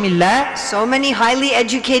விஷயம் இல்ல. So many highly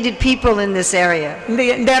educated people in this area.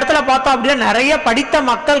 இந்த இடத்துல பார்த்தா அப்படியே நிறைய படித்த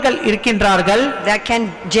மக்கள்கள் இருக்கின்றார்கள். That can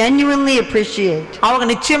genuinely appreciate. அவங்க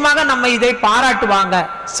நிச்சயமாக நம்ம இதை பாராட்டுவாங்க.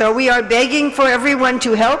 So we are begging for everyone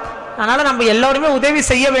to help. அதனால நம்ம எல்லாரும் உதவி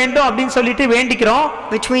செய்ய வேண்டும் அப்படினு சொல்லிட்டு வேண்டிக்கிறோம்.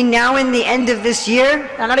 Between now and the end of this year.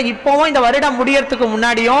 அதனால இப்போவும் இந்த வருடம் முடியறதுக்கு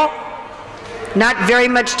முன்னாடியும் not very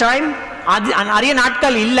much time. நிறைய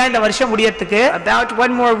நாட்கள் இல்ல இந்த வருஷம் முடியறதுக்கு. About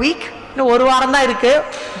 1 more week. இன்னும் ஒரு வாரம் தான் இருக்கு.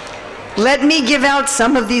 Let me give out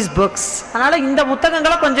some of these books. அதனால இந்த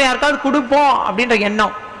புத்தகங்களை கொஞ்சம் யாருக்காவது கொடுப்போம் அப்படின்ற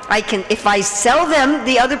எண்ணம். if I sell them,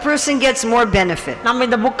 the other person gets more benefit. நம்ம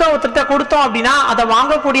இந்த புக்க ஒருத்தர்ட்ட கொடுத்தோம் அப்படினா அத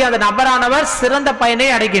வாங்கக்கூடிய அந்த நபரானவர் சிறந்த பயனை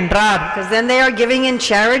அடைகின்றார். Because then they are giving in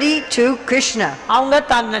charity to Krishna. அவங்க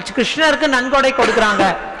கிருஷ்ணருக்கு நன்கொடை கொடுக்கறாங்க.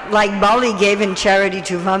 Like Bali gave in charity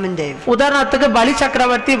to Vamandev. உதாரணத்துக்கு பலி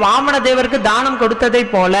சக்கரவர்த்தி வாமன தேவருக்கு தானம் கொடுத்ததை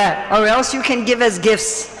போல. Or else you can give as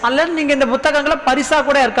gifts. அல்லது நீங்க இந்த புத்தகங்களை பரிசா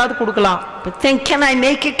கூட யாருக்காவது கொடுக்கலாம். But then can I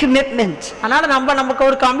make a commitment? அதனால நமக்கு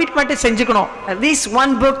ஒரு கமிட்மென்ட் செஞ்சுக்கணும். At least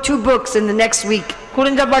 1 book, 2 books in the next week.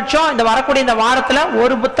 குறைஞ்சபட்சம் இந்த வரக்கூடிய இந்த வாரத்துல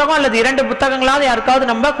ஒரு புத்தகம் அல்லது 2 புத்தகங்களாவது யாருக்காவது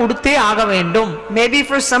நம்ம கொடுத்தே ஆக வேண்டும். Maybe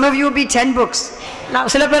for some of you will be 10 books.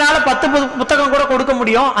 சில பேரால 10 புத்தகம் கூட கொடுக்க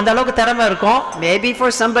முடியும். அந்த அளவுக்கு திறமை இருக்கும். Maybe for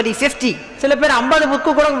somebody 50. சில பேர் 50 புக்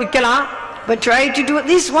கூட விக்கலாம். But try to do at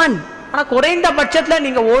least 1. ஆனா குறைந்த பட்சத்துல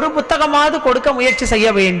நீங்க ஒரு புத்தகமாவது கொடுக்க முயற்சி செய்ய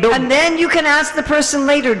வேண்டும். And then you can ask the person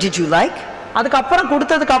later, did you like? அதுக்கு அப்புறம்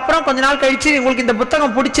கொடுத்ததுக்கு அப்புறம் கொஞ்ச நாள் கழிச்சு உங்களுக்கு இந்த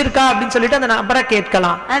புத்தகம் பிடிச்சிருக்கா அப்படினு சொல்லிட்டு அந்த நபரை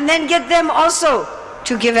கேட்கலாம். And then get them also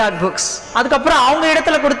to give out books. அதுக்கு அப்புறம் அவங்க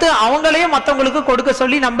இடத்துல கொடுத்து அவங்களையும் மத்தவங்களுக்கு கொடுக்க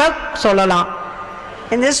சொல்லி நம்ம சொல்லலாம்.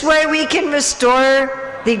 In this way we can restore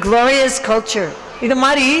the glorious culture. இது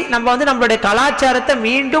மாதிரி நம்ம நம்மளுடைய கலாச்சாரத்தை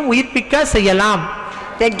மீண்டும் உயிர்ப்பிக்க செய்யலாம்.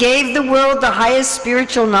 That gave the world the highest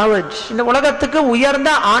spiritual knowledge. இந்த உலகத்துக்கு உயர்ந்த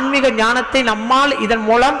ஆன்மீக ஞானத்தை நம்மால் இதன்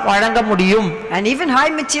மூலம் வழங்க முடியும். And even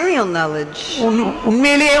high material knowledge.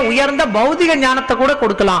 உண்மையிலேயே உயர்ந்த பௌதிக ஞானத்தை கூட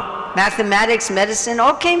கொடுக்கலாம். Mathematics, medicine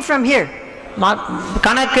all came from here.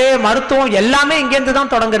 கணக்கு, மருத்துவம் எல்லாமே இங்க இருந்து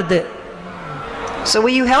தான் தொடங்குது. So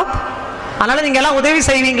will you help? அதனால நீங்க எல்லாம் உதவி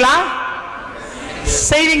செய்வீங்களா?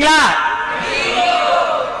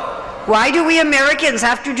 Why do we Americans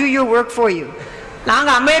have to do your work for you? நாங்க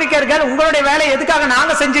அமெரிக்கர்கள் உங்களுடைய வேலை எதுக்காக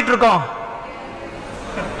நாங்க செஞ்சிட்டு இருக்கோம்?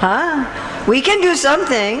 We can do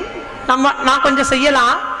something. நான் கொஞ்சம்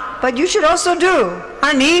செய்யலாம். But you should also do.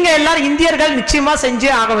 நீங்க எல்லாரும் இந்தியர்கள் நிச்சயமா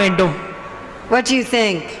செஞ்சே ஆக வேண்டும். What do you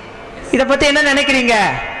think? இத பத்தி என்ன நினைக்கிறீங்க?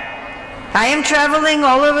 I am traveling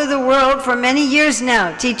all over the world for many years now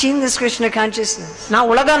teaching this Krishna consciousness. நான்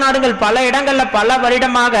உலக நாடுகள் பல இடங்கள்ல பல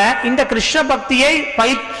வருடமாக இந்த கிருஷ்ண பக்தியை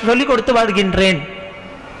சொல்லிக் கொடுத்து வருகின்றேன்.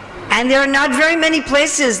 And there are not very many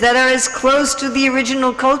places that are as close to the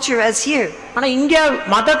original culture as here. ஆனா இங்க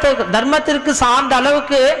தர்மத்திற்கு சார்ந்த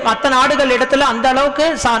அளவுக்கு மற்ற நாடுகள் இடத்துல அந்த அளவுக்கு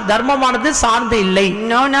தர்மமானது சார்ந்து இல்லை.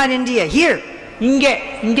 No, not India. Here. இங்கே.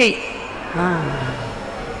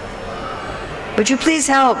 Would you please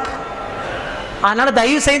help? அதனால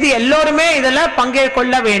தயவு செய்து எல்லாரும் இதெல்லாம்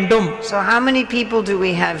பங்கேற்க வேண்டும். So how many people do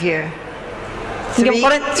we have here?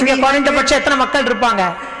 இங்க குறைந்தபட்சம் எத்தனை மக்கள் இருப்பாங்க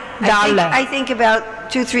இந்த ஆள்ல? I think about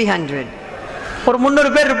 200-300. ஒரு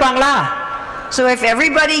 300 பேர் இருப்பாங்களா? So if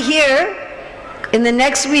everybody here in the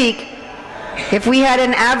next week, if we had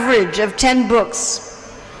an average of 10 books,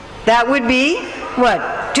 that would be what?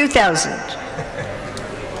 2,000.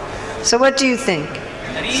 So what do you think?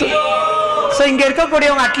 So இங்க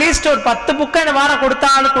இருக்கக்கூடியவங்க அட்லீஸ்ட் ஒரு 10 புக்கை இந்த வாரம்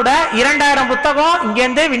கொடுத்தாலும் கூட 2000 புத்தகம்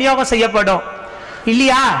இங்கேருந்து விநியோகம் செய்யப்படும்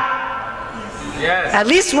இல்லையா? At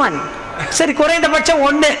least one. சரி, குறைந்தபட்சம்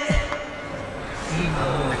 1.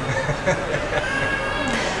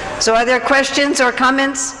 So are there questions or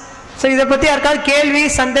comments? So இத பத்தி யாருக்காவது கேள்வி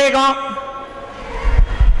சந்தேகம்?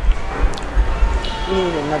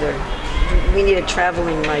 We need a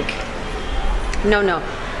traveling mic. No.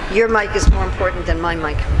 Your mic is more important than my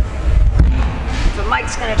mic. If a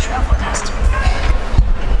mic's going to travel, it has to be.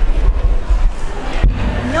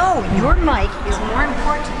 No, your mic is more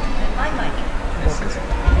important than my mic.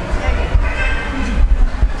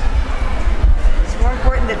 It's more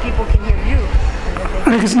important that people can hear you.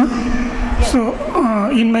 Hare Krishna. So,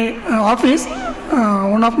 in my office,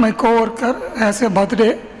 one of my co-worker has a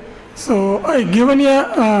birthday. So, I given a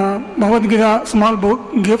Bhagavad Gita small book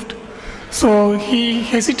gift. So, he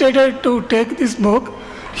hesitated to take this book.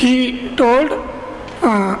 He told,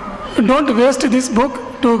 don't waste this book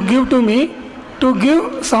to give to me, to give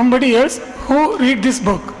somebody else who read this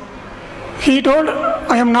book. He told,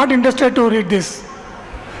 I am not interested to read this.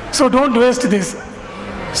 So, don't waste this.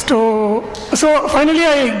 So finally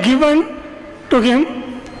I given to him.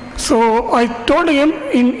 So I told him,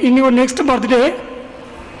 in your next birthday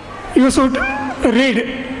you should read.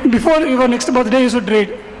 Before your next birthday you should read.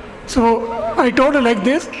 So I told like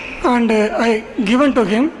this, and I given to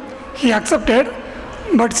him. He accepted,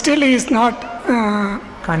 but still he is not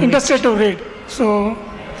interested to read. So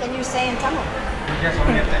Can you say in Tamil?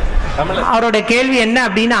 அவரோட கேள்வி என்ன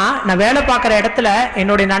அப்படின்னா, நான் வேலை பார்க்குற இடத்துல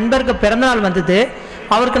என்னுடைய நண்பருக்கு பிறந்தநாள் வந்தது.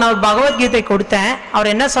 அவருக்கு நான் ஒரு பகவத்கீதை கொடுத்தேன்.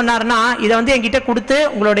 அவர் என்ன சொன்னார்னா, இதை வந்து என்கிட்ட கொடுத்து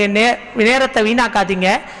உங்களுடைய நேரத்தை வீணாக்காதீங்க,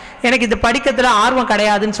 எனக்கு இது படிக்கிறதுல ஆர்வம்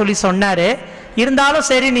கிடையாதுன்னு சொல்லி சொன்னார். இருந்தாலும்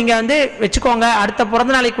சரி நீங்கள் வந்து வச்சுக்கோங்க, அடுத்த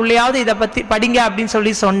பிறந்த நாளைக்குள்ளேயாவது இதை பற்றி படிங்க அப்படின்னு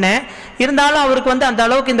சொல்லி சொன்னேன். இருந்தாலும் அவருக்கு வந்து அந்த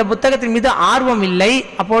அளவுக்கு இந்த புத்தகத்தின் மீது ஆர்வம் இல்லை.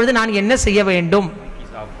 அப்பொழுது நான் என்ன செய்ய வேண்டும்?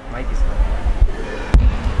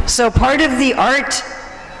 So part of the art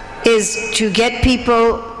is to get people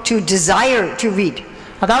to desire to read.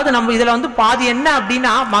 அதாவது நம்ம இதுல வந்து பாதி என்ன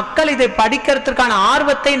அப்படின்னா, மக்கள் இதை படிக்கிறதுக்கான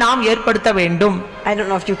ஆர்வத்தை நாம் ஏற்படுத்த வேண்டும். I don't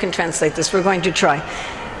know if you can translate this. We're going to try.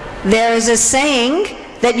 There is a saying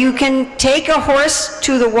that you can take a horse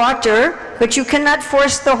to the water, but you cannot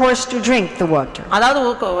force the horse to drink the water. அதாவது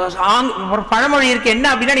ஒரு பழமொழி இருக்கு, என்ன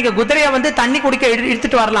அப்படின்னா, நீங்க குதிரையை வந்து தண்ணி குடிக்க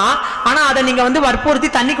எடுத்துட்டு வரலாம், ஆனா அதை நீங்க வந்து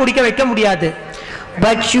வற்புறுத்தி தண்ணி குடிக்க வைக்க முடியாது.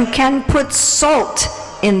 But you can put salt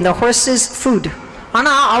in the horse's food.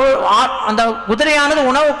 ஆனா அந்த குதிரையானது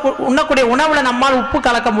உண்ணக்கூடிய உணவுல நம்மால் உப்பு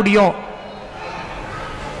கலக்க முடியும்.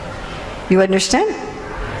 You understand?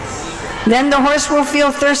 Then the horse will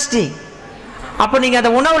feel thirsty. அப்ப நீங்க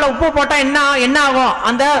அந்த உணவுல உப்பு போட்டா என்ன ஆகும்?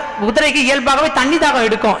 அந்த குதிரைக்கு இயல்பாகவே தண்ணி தாகம்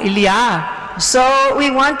எடுக்கும் இல்லையா? So we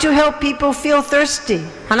want to help people feel thirsty.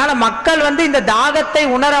 அதனால மக்கள் வந்து இந்த தாகத்தை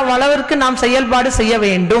உணர அளவிற்கு நாம் செயல்பாடு செய்ய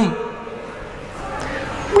வேண்டும்.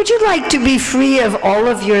 Would you like to be free of all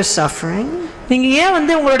of your suffering? நீங்க ஏன்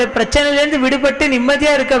வந்து உங்களுடைய பிரச்சனையிலிருந்து விடுபட்டு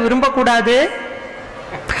நிம்மதியா இருக்க விரும்ப கூடாது?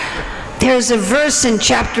 There's a verse in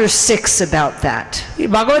chapter 6 about that.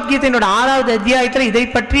 பகவத்கீதையோட 6வது அத்தியாயத்தில் இதை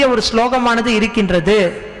பற்றிய ஒரு ஸ்லோகமானது இருக்கின்றது.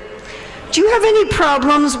 Do you have any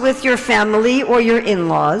problems with your family or your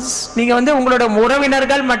in-laws? நீங்க வந்து உங்களோட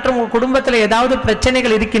உறவினர்கள் மற்றும் உங்க குடும்பத்துல ஏதாவது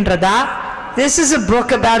பிரச்சனைகள் இருக்கின்றதா? This is a book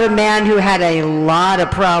about a man who had a lot of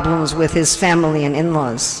problems with his family and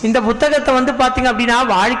in-laws. இந்த புத்தகத்தை வந்து பாத்தீங்க அப்படின்னா,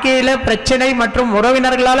 வாழ்க்கையில பிரச்சனை மற்றும்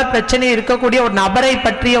உறவினர்களால பிரச்சனை இருக்கக்கூடிய ஒரு நபரை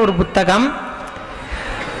பற்றிய ஒரு புத்தகம்.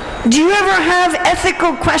 Do you ever have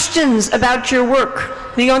ethical questions about your work?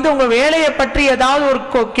 நீங்க வந்து உங்க வேலையை பற்றி ஏதாவது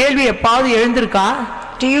ஒரு கேள்வி எப்பாவது எழுந்திருக்கா?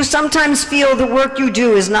 Do you sometimes feel the work you do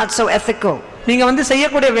is not so ethical? நீங்க வந்து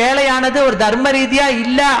செய்யக்கூடிய வேலையானது ஒரு தர்ம ரீதியா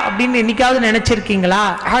இல்ல அப்படின்னு என்னைக்காவது நினைச்சிருக்கீங்களா?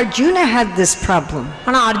 Arjuna had this problem.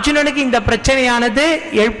 ஆனா அர்ஜுனனுக்கு இந்த பிரச்சனையானது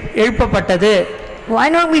எழுப்பப்பட்டது. Why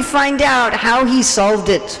don't we find out how he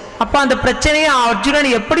solved it? அப்ப அந்த பிரச்சனையை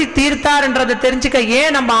அர்ஜுனன் எப்படி தீர்த்தார் என்றதை தெரிஞ்சுக்க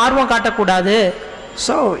ஏன் நம்ம ஆர்வம் காட்டக்கூடாது?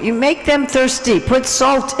 So you make them thirsty, put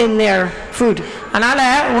salt in their food. அதனால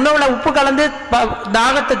உணவுல உப்பு கலந்து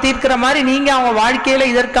தாகத்தை தீர்க்கிற மாதிரி நீங்க அவங்க வாழ்க்கையில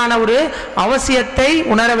இதற்கான ஒரு அவசியத்தை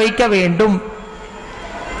உணர வைக்க வேண்டும்.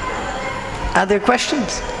 Other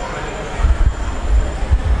questions?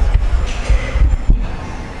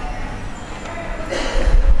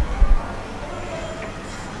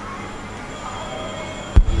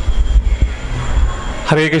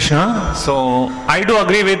 Hare Krishna. So I do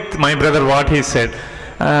agree with my brother what he said.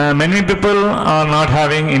 Many people are not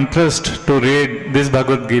having interest to read this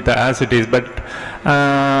Bhagavad Gita as it is, but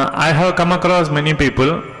I have come across many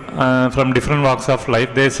people from different walks of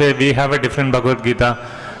life. They say we have a different Bhagavad Gita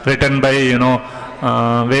written by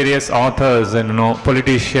various authors and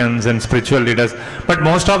politicians and spiritual leaders, but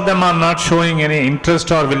most of them are not showing any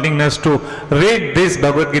interest or willingness to read this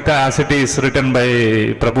Bhagavad Gita as it is written by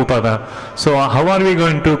Prabhupada. So how are we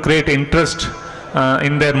going to create interest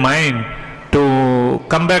in their mind to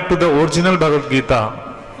come back to the original Bhagavad Gita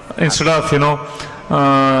instead of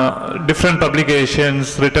different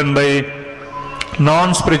publications written by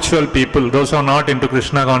non-spiritual people, those who are not into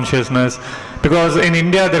Krishna consciousness? Because in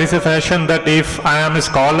India there is a fashion that if I am a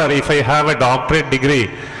scholar, if I have a doctorate degree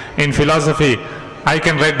in philosophy, I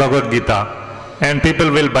can write Bhagavad Gita, and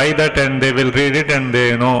people will buy that and they will read it, and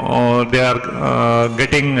they are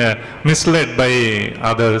getting misled by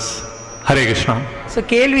others. Hare Krishna. So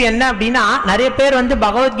கேள்வி என்ன அப்படின்னா, நிறைய பேர் வந்து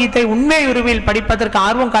பகவத்கீதை உண்மை உருவில் படிப்பதற்கு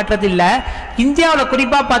ஆர்வம் காட்டுறதில்லை. இந்தியாவில்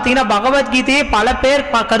குறிப்பாக பார்த்தீங்கன்னா பகவத்கீதையே பல பேர்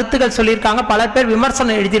கருத்துக்கள் சொல்லியிருக்காங்க, பல பேர்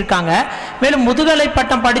விமர்சனம் எழுதியிருக்காங்க. மேலும் முதுகலை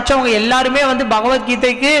பட்டம் படித்தவங்க எல்லாருமே வந்து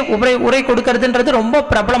பகவத்கீதைக்கு உரை கொடுக்கறதுன்றது ரொம்ப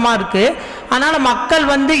பிரபலமாக இருக்குது. அதனால் மக்கள்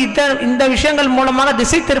வந்து இந்த விஷயங்கள் மூலமாக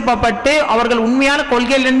திசை திருப்பப்பட்டு அவர்கள் உண்மையான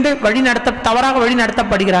கொள்கையிலிருந்து தவறாக வழி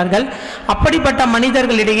நடத்தப்படுகிறார்கள். அப்படிப்பட்ட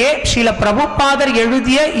மனிதர்களிடையே ஸ்ரீல பிரபுபாதர்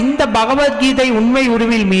எழுதிய இந்த பகவத்கீதை உண்மை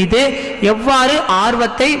உருவில் மீது எவ்வாறு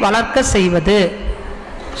ஆர்வத்தை வளர்க்க செய்வது?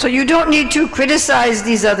 So you don't need to criticize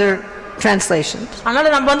these other translations.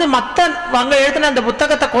 அதனால நம்ம வந்து மத்தவங்க எழுதின அந்த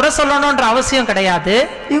புத்தகத்தை குறை சொல்லணும்ன்ற அவசியம் கிடையாது.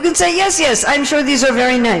 You can say yes, I'm sure these are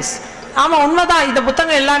very nice. ஆமா, உண்மைதான், இந்த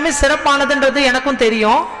புத்தகம் எல்லாமே சிறப்பானதுன்றது எனக்கும்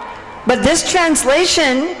தெரியும். But this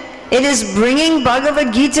translation, it is bringing Bhagavad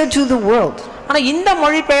Gita to the world. ஆனா இந்த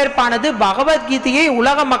மொழிபெயர்ப்பானது பகவத்கீதையை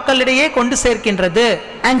உலக மக்களிடையே கொண்டு சேர்க்கின்றது.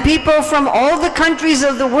 And people from all the countries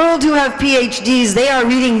of the world who have PhDs, they are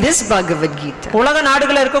reading this Bhagavad Gita. உலக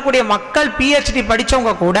நாடுகளில் இருக்கக்கூடிய மக்கள் PhD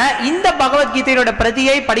படிச்சவங்க கூட இந்த பகவத்கீதையோட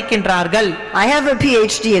பிரதியை படிக்கின்றார்கள். I have a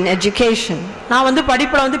PhD in education. நான் வந்து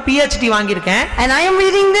படிப்புல வந்து PhD வாங்கியிருக்கேன். And I am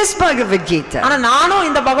reading this Bhagavad Gita. ஆனா நானும்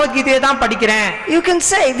இந்த பகவத்கீதையை தான் படிக்கிறேன். You can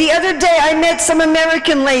say, the other day I met some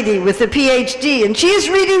American lady with a PhD and she is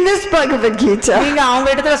reading this Bhagavad Gita. நீங்க அவங்க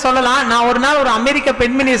இடத்துல சொல்லலாம், நான் ஒரு நாள் ஒரு அமெரிக்க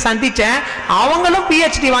பெண்மணியை சந்திச்சேன், அவங்களும்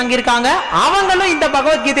PhD வாங்கியிருக்காங்க, அவங்களும் இந்த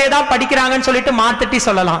பகவத்கீதையை தான் படிக்கிறாங்கன்னு சொல்லிட்டு மாத்திட்டி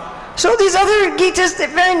சொல்லலாம். So these other Gitas,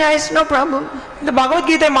 they're very nice, no problem. இந்த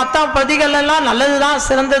பகவத்கீதை மத்த பிரதிகள் எல்லாம் நல்லதுதான்,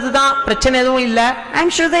 சிறந்ததுதான், பிரச்சனை எதுவும் இல்ல.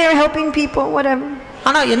 I'm sure they are helping people, whatever.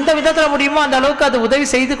 ஆனா எந்த விதத்துல முடியுமோ அந்த அளவுக்கு அது உதவி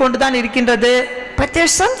செய்து கொண்டுதான் இருக்கின்றது. But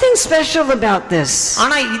there's something special about this.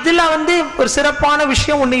 ஆனா இதுல வந்து ஒரு சிறப்பான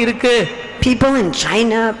விஷயம் ஒண்ணு இருக்கு. People in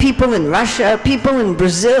China, people in Russia, people in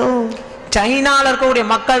Brazil. சைனால இருக்கக்கூடிய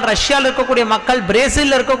மக்கள், ரஷ்யால இருக்கக்கூடிய மக்கள்,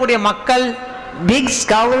 பிரேசில்ல இருக்கக்கூடிய மக்கள், big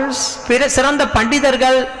scholars, சிறந்த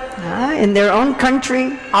பண்டிதர்கள் in their own country,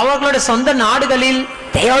 அவர்களுடைய சொந்த நாடுகளில்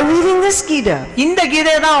they are reading this Gita. இந்த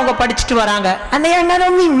கீதையை தான் அவங்க படிச்சிட்டு வராங்க. And they are not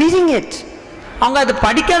only reading it, அவங்க அது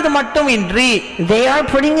படிக்கிறது மட்டும் இன்றி they are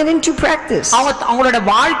putting it into practice. அவங்களோட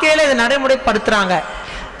வாழ்க்கையில இதை நடைமுறைப்படுத்துறாங்க.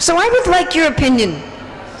 So I would like your opinion.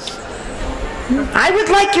 I would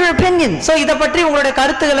like your opinion. So இத பற்றி உங்களுடைய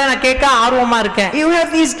கருத்துக்களை நான் கேட்க ஆர்வமா இருக்கேன். You have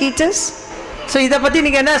these Gitas. So இத பத்தி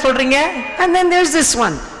நீங்க என்ன சொல்றீங்க? And then there's this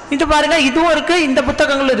one. இது பாருங்க, இதுவும் இருக்கு, இந்த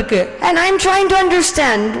புத்தகங்களும் இருக்கு. And I'm trying to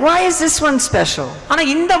understand, why is this one special? ஆனா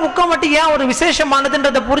இந்த புத்தகம் மட்டும் ஏன் ஒரு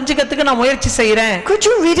விசேஷமானதுன்றதை புரிஞ்சுக்கிறதுக்கு நான் முயற்சி செய்றேன். Could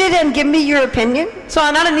you read it and give me your opinion? So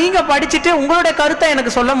அதனால நீங்க படிச்சிட்டு உங்களுடைய கருத்தை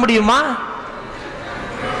எனக்கு சொல்ல முடியுமா?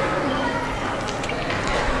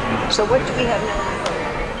 So what do we have now?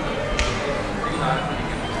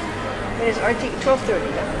 It is Article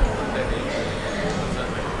 1230.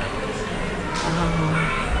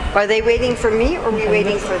 Are they waiting for me or are we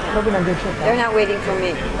waiting for them? They're not waiting for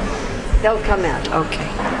me. They'll come out. Okay.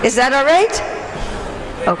 Is that all right?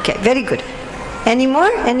 Okay, very good. Any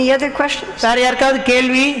more? Any other questions? வேற யாருக்காவது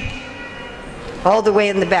கேள்வி? All the way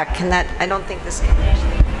in the back. Can that? I don't think this can.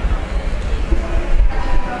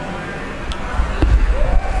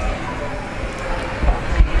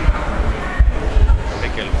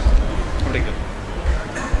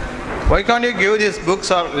 Why can't you give these books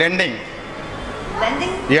or lending?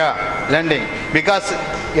 Lending? Yeah, lending. Because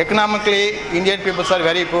economically, Indian people are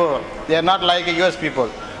very poor. They are not like US people.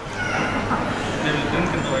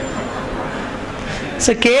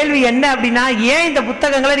 So கேள்வி என்ன அப்படின்னா, ஏன் இந்த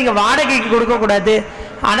புத்தகங்களை நீங்க வாடகைக்கு கொடுக்க கூடாது?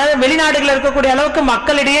 அதாவது வெளிநாடுகளில் இருக்கக்கூடிய அளவுக்கு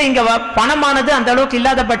மக்களிடையே இங்க பணமானது அந்த அளவுக்கு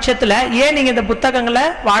இல்லாத பட்சத்துல ஏன் நீங்க இந்த புத்தகங்களை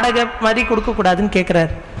வாடகை மாதிரி கொடுக்க கூடாதுன்னு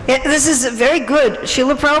கேட்கிறாரு. This is very good.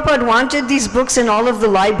 Srila Prabhupada wanted these books in all of the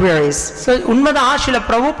libraries. So உண்மைதான், ஸ்ரீல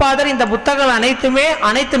பிரபுபாதர் இந்த புத்தகங்கள் அனைத்துமே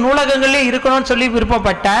அனைத்து நூலகங்களிலே இருக்கணும்னு சொல்லி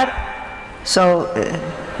விருப்பப்பட்டார். So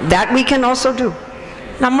that we can also do.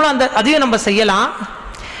 நம்மளும் அதையும் நம்ம செய்யலாம்.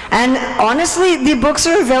 And honestly, the books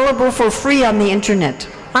are available for free on the internet.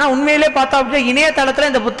 ஆனா உண்மையிலே பார்த்தா அப்படியே இணையதளத்துல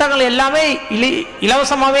இந்த புத்தகங்கள் எல்லாமே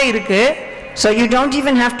இலவசமாவே இருக்கு. So you don't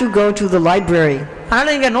even have to go to the library.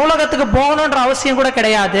 அதனால நீங்க நூலகத்துக்கு போகணும்ன்ற அவசியம் கூட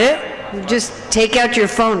கிடையாது. Just take out your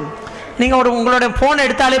phone. நீங்க உங்களோட போன்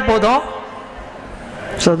எடுத்தாலே போதும்.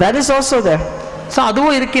 So that is also there. So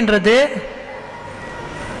அதுவும் இருக்கின்றது.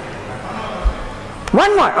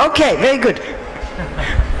 One more. Okay, very good.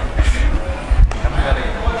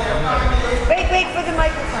 Wait for the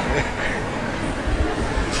microphone.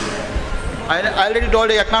 I already told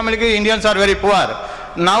you economically Indians are very poor.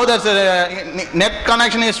 Now that net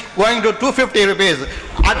connection is going to 250 rupees.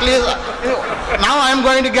 At least now I am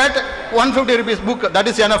going to get 150 rupees book. That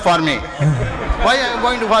is enough for me. Why I am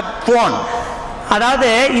going to for phone? அதாவது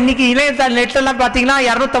இன்னைக்கு இணையதள நெட்லாம் பார்த்தீங்கன்னா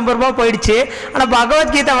 250 ரூபாய் போயிடுச்சு. ஆனால்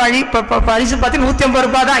பகவத்கீதை வழி பரிசு பார்த்து 150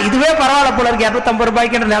 ரூபாய் தான். இதுவே பரவாயில்ல போல இருக்கு. 250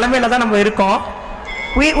 ரூபாய்க்குன்ற நிலைமையில தான் நம்ம இருக்கோம்.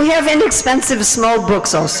 We have inexpensive small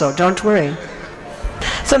books also. Don't worry.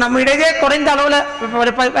 So நம்ம இடையே குறைந்த அளவில்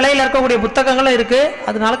விலையில் இருக்கக்கூடிய புத்தகங்களும் இருக்கு.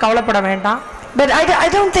 அதனால கவலைப்பட வேண்டாம். But I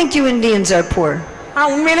don't think you Indians are poor.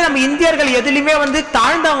 உண்மையிலே நம்ம இந்தியர்கள் எதிலுமே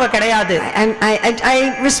தாழ்ந்தவங்க கிடையாது. And I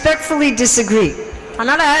respectfully disagree.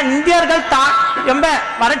 அதனால இந்தியர்கள் ரொம்ப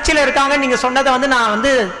வறட்சியில் இருக்காங்க நீங்க சொன்னதை நான்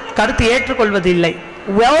கருத்து ஏற்றுக்கொள்வது இல்லை.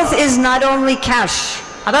 Wealth is not only cash.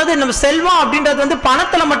 அதாவது நம்ம செல்வம் அப்படின்றது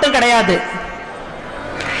பணத்துல மட்டும் கிடையாது.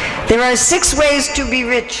 There are 6 ways to be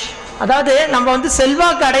rich. அதாவது நம்ம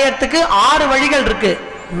செல்வாக்கு அடையறதுக்கு 6 வழிகள் இருக்கு.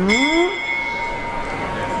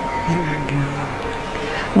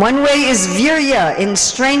 One way is virya, in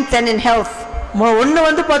strength and in health.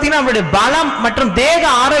 ஒன்னு பாத்தீங்கன்னா நம்மளுடைய பலம் மற்றும் தேக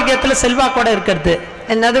ஆரோக்கியத்துல செல்வாக்கோட இருக்கிறது.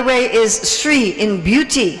 Another way is Sri, in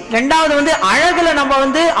beauty. ரெண்டாவது அழகுல நம்ம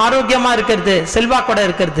ஆரோக்கியமா இருக்கிறது, செல்வாக்கோட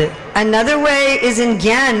இருக்கிறது. Another way is in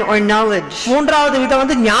gyan or knowledge. மூன்றாவது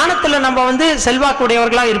விதம் ஞானத்துல நம்ம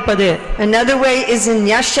செல்வாக்குடையவர்களா இருப்பது. Another way is in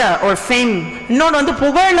yasha or fame. இன்னொன்னு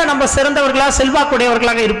புகழ்ல நம்ம சிறந்தவர்களா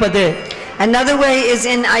செல்வாக்குடையவர்களாக இருப்பது. Another way is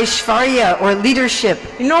in aishvarya or leadership.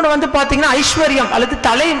 இன்னொன்னு பாத்தீங்கன்னா ஐஸ்வர்யம் அல்லது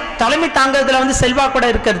தலைமை தாங்கிறதுல செல்வாக்கோட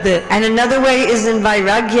இருக்கிறது. And another way is in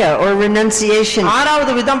vairagya or renunciation.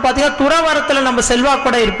 ஆறாவது விதம் பாத்தீங்கன்னா துறவரத்துல நம்ம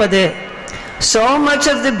செல்வாக்கோட இருப்பது. So much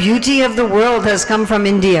of the beauty of the world has come from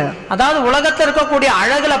India. அதாவது உலகத்துல இருக்கக்கூடிய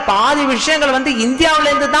அழகுல பாதி விஷயங்கள் இந்தியாவில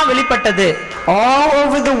இருந்து தான் வெளிப்பட்டது. All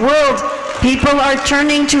over the world people are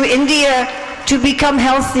turning to India to become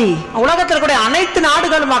healthy. உலகத்துல இருக்கக்கூடிய அனைத்து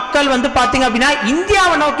நாடுகள் மக்கள் பாத்தீங்க அப்படின்னா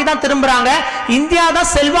இந்தியாவை நோக்கி தான் திரும்புறாங்க. இந்தியா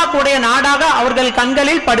தான் செல்வாக்குடைய நாடாக அவர்கள்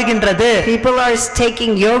கண்களில் படுகின்றது. People are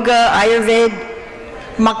taking yoga, ayurveda.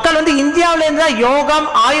 மக்கள் இந்தியாவில இருந்து தான் யோகம்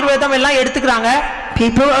ஆயுர்வேதம் எல்லாம் எடுத்துக்கிறாங்க.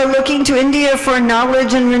 People are looking to India for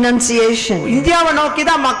knowledge and renunciation. இந்தியாவை நோக்கி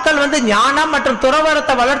தான் மக்கள் ஞானம் மற்றும்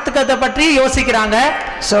துறவரத்தை வளர்த்துக்கிறத பற்றி யோசிக்கிறாங்க.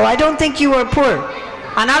 So I don't think you are poor.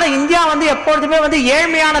 அதனால இந்தியா எப்பொழுதுமே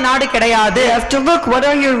ஏழ்மையான நாடு கிடையாது. You have to look what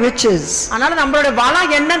are your riches. அதனால நம்மளுடைய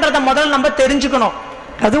வளம் என்னன்றத முதல்ல நம்ம தெரிஞ்சுக்கணும்.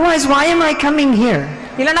 Otherwise why am I coming here?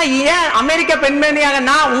 இல்லனா ஏன் அமெரிக்க பெண்மணியாக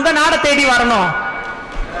நான் உங்க நாடை தேடி வரணும்?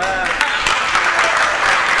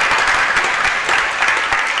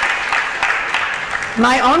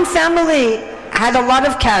 My own family had a lot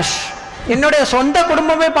of cash. என்னுடைய சொந்த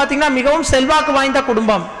குடும்பமே பாத்தீங்கன்னா மிகவும் செல்வாக்கு வாய்ந்த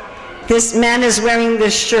குடும்பம். This man is wearing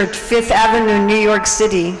this shirt, 5th Avenue, New York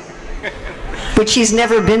City, which he's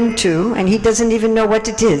never been to, and he doesn't even know what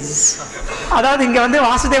it is. அதாவது இங்க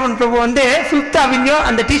வாசுதேவன் பிரபு 5th Avenue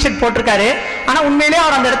அந்த டி-ஷர்ட் போட்டிருக்காரு. ஆனா உண்மையிலேயே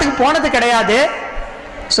அவர் அந்த இடத்துக்கு போனது கிடையாது.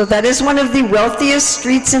 So that is one of the wealthiest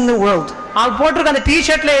streets in the world. அவர் போட்டிருக்க அந்த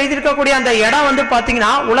டி-ஷர்ட்ல எழுதி இருக்கக்கூடிய அந்த இடம்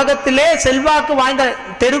பாத்தீங்கன்னா உலகத்திலே செல்வாக்கு வாய்ந்த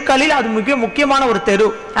தெருக்களில் அது மிக முக்கியமான ஒரு தெரு.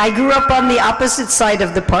 I grew up on the opposite side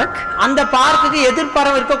of the park. அந்த பார்க்குக்கு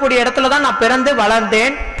எதிர்ப்புறம் இருக்கக்கூடிய இடத்துல தான் நான் பிறந்து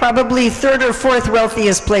வளர்ந்தேன். Probably 3rd or 4th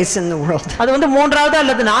wealthiest place in the world. அது 3வது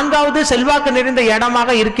அல்லது 4வது செல்வாக்கு நிறைந்த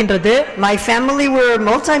இடமாக இருக்கின்றது. My family were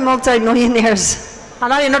multi millionaires.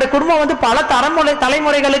 ஆனால் என்னோட குடும்பம் பல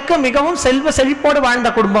தலைமுறைகளுக்கு மிகவும் செழிப்போடு வாழ்ந்த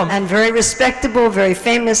குடும்பம். And very respectable, very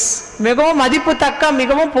famous. மிகவும் மதிப்பு தக்க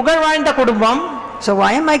மிகவும் புகழ் வாய்ந்த குடும்பம். So why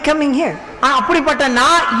am I coming here? அப்படிப்பட்ட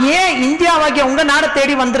நான் ஏன் இந்தியாவாகிய உங்க நாடை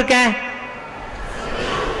தேடி வந்திருக்கேன்?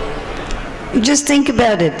 You just think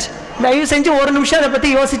about it. தயவு செஞ்சு ஒரு நிமிஷம் அதை பத்தி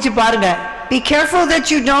யோசிச்சு பாருங்க. Be careful that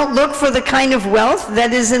you don't look for the kind of wealth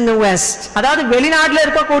that is in the West. அதாவது வெளிநாட்டுல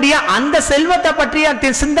இருக்கக்கூடிய அந்த செல்வத்தை பற்றிய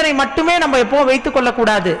சிந்தனை மட்டுமே நம்ம எப்பவும் வைத்துக் கொள்ள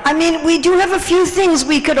கூடாது. I mean, we do have a few things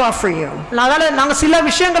we could offer you. அதனால நாங்க சில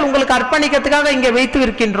விஷயங்கள் உங்களுக்கு அர்ப்பணிக்கிறதுக்காக இங்க வைத்து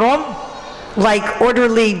இருக்கின்றோம். Like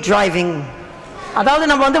orderly driving. அதாவது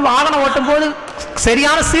நம்ம வந்து வாகனம் ஓட்டும்போது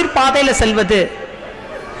சரியான சீர்பாதையில செல்வது.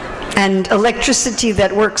 And electricity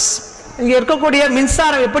that works. இங்க இருக்கக்கூடிய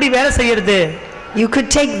மின்சாரம் எப்படி வேலை செய்யறது? You could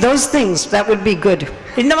take those things, that would be good.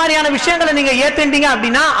 இந்த மாதிரியான விஷயங்களை நீங்க ஏத்துட்டீங்க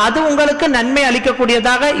அப்படினா அது உங்களுக்கு நன்மை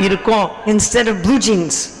அளிக்கக்கூடியதாக இருக்கும். Instead of blue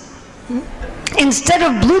jeans. Instead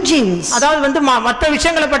of blue jeans. அதாவது வந்து மற்ற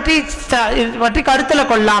விஷயங்களை பற்றி கருத்துல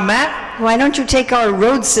கொள்ளாம why don't you take our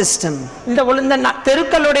road system? இந்த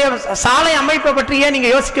தெருக்களுடைய சாலை அமைப்பை பற்றியே நீங்க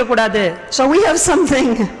யோசிக்க கூடாது. So we have something.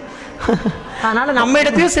 அதனால நம்ம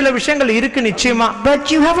இடத்துல சில விஷயங்கள் இருக்கு நிச்சயமா. But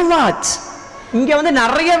you have a lot. இங்க வந்து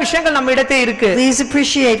நிறைய விஷயங்கள் நம்ம இடத்தே இருக்கு. Please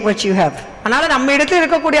appreciate what you have. அதனால நம்ம இடத்துல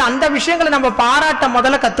இருக்கக்கூடிய அந்த விஷயங்களை நம்ம பாராட்ட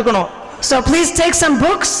முதல்ல கத்துக்கணும். So please take some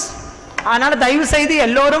books. அதனால தயவு செய்து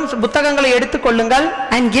எல்லோரும் புத்தகங்களை எடுத்துக் கொள்ளுங்கள்.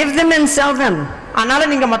 And give them and sell them. அதனால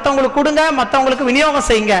நீங்க மத்தவங்களுக்கு கொடுங்க, மத்தவங்களுக்கு விநியோகம்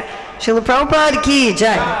செய்யுங்க. Srila Prabhupada ki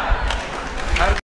jai.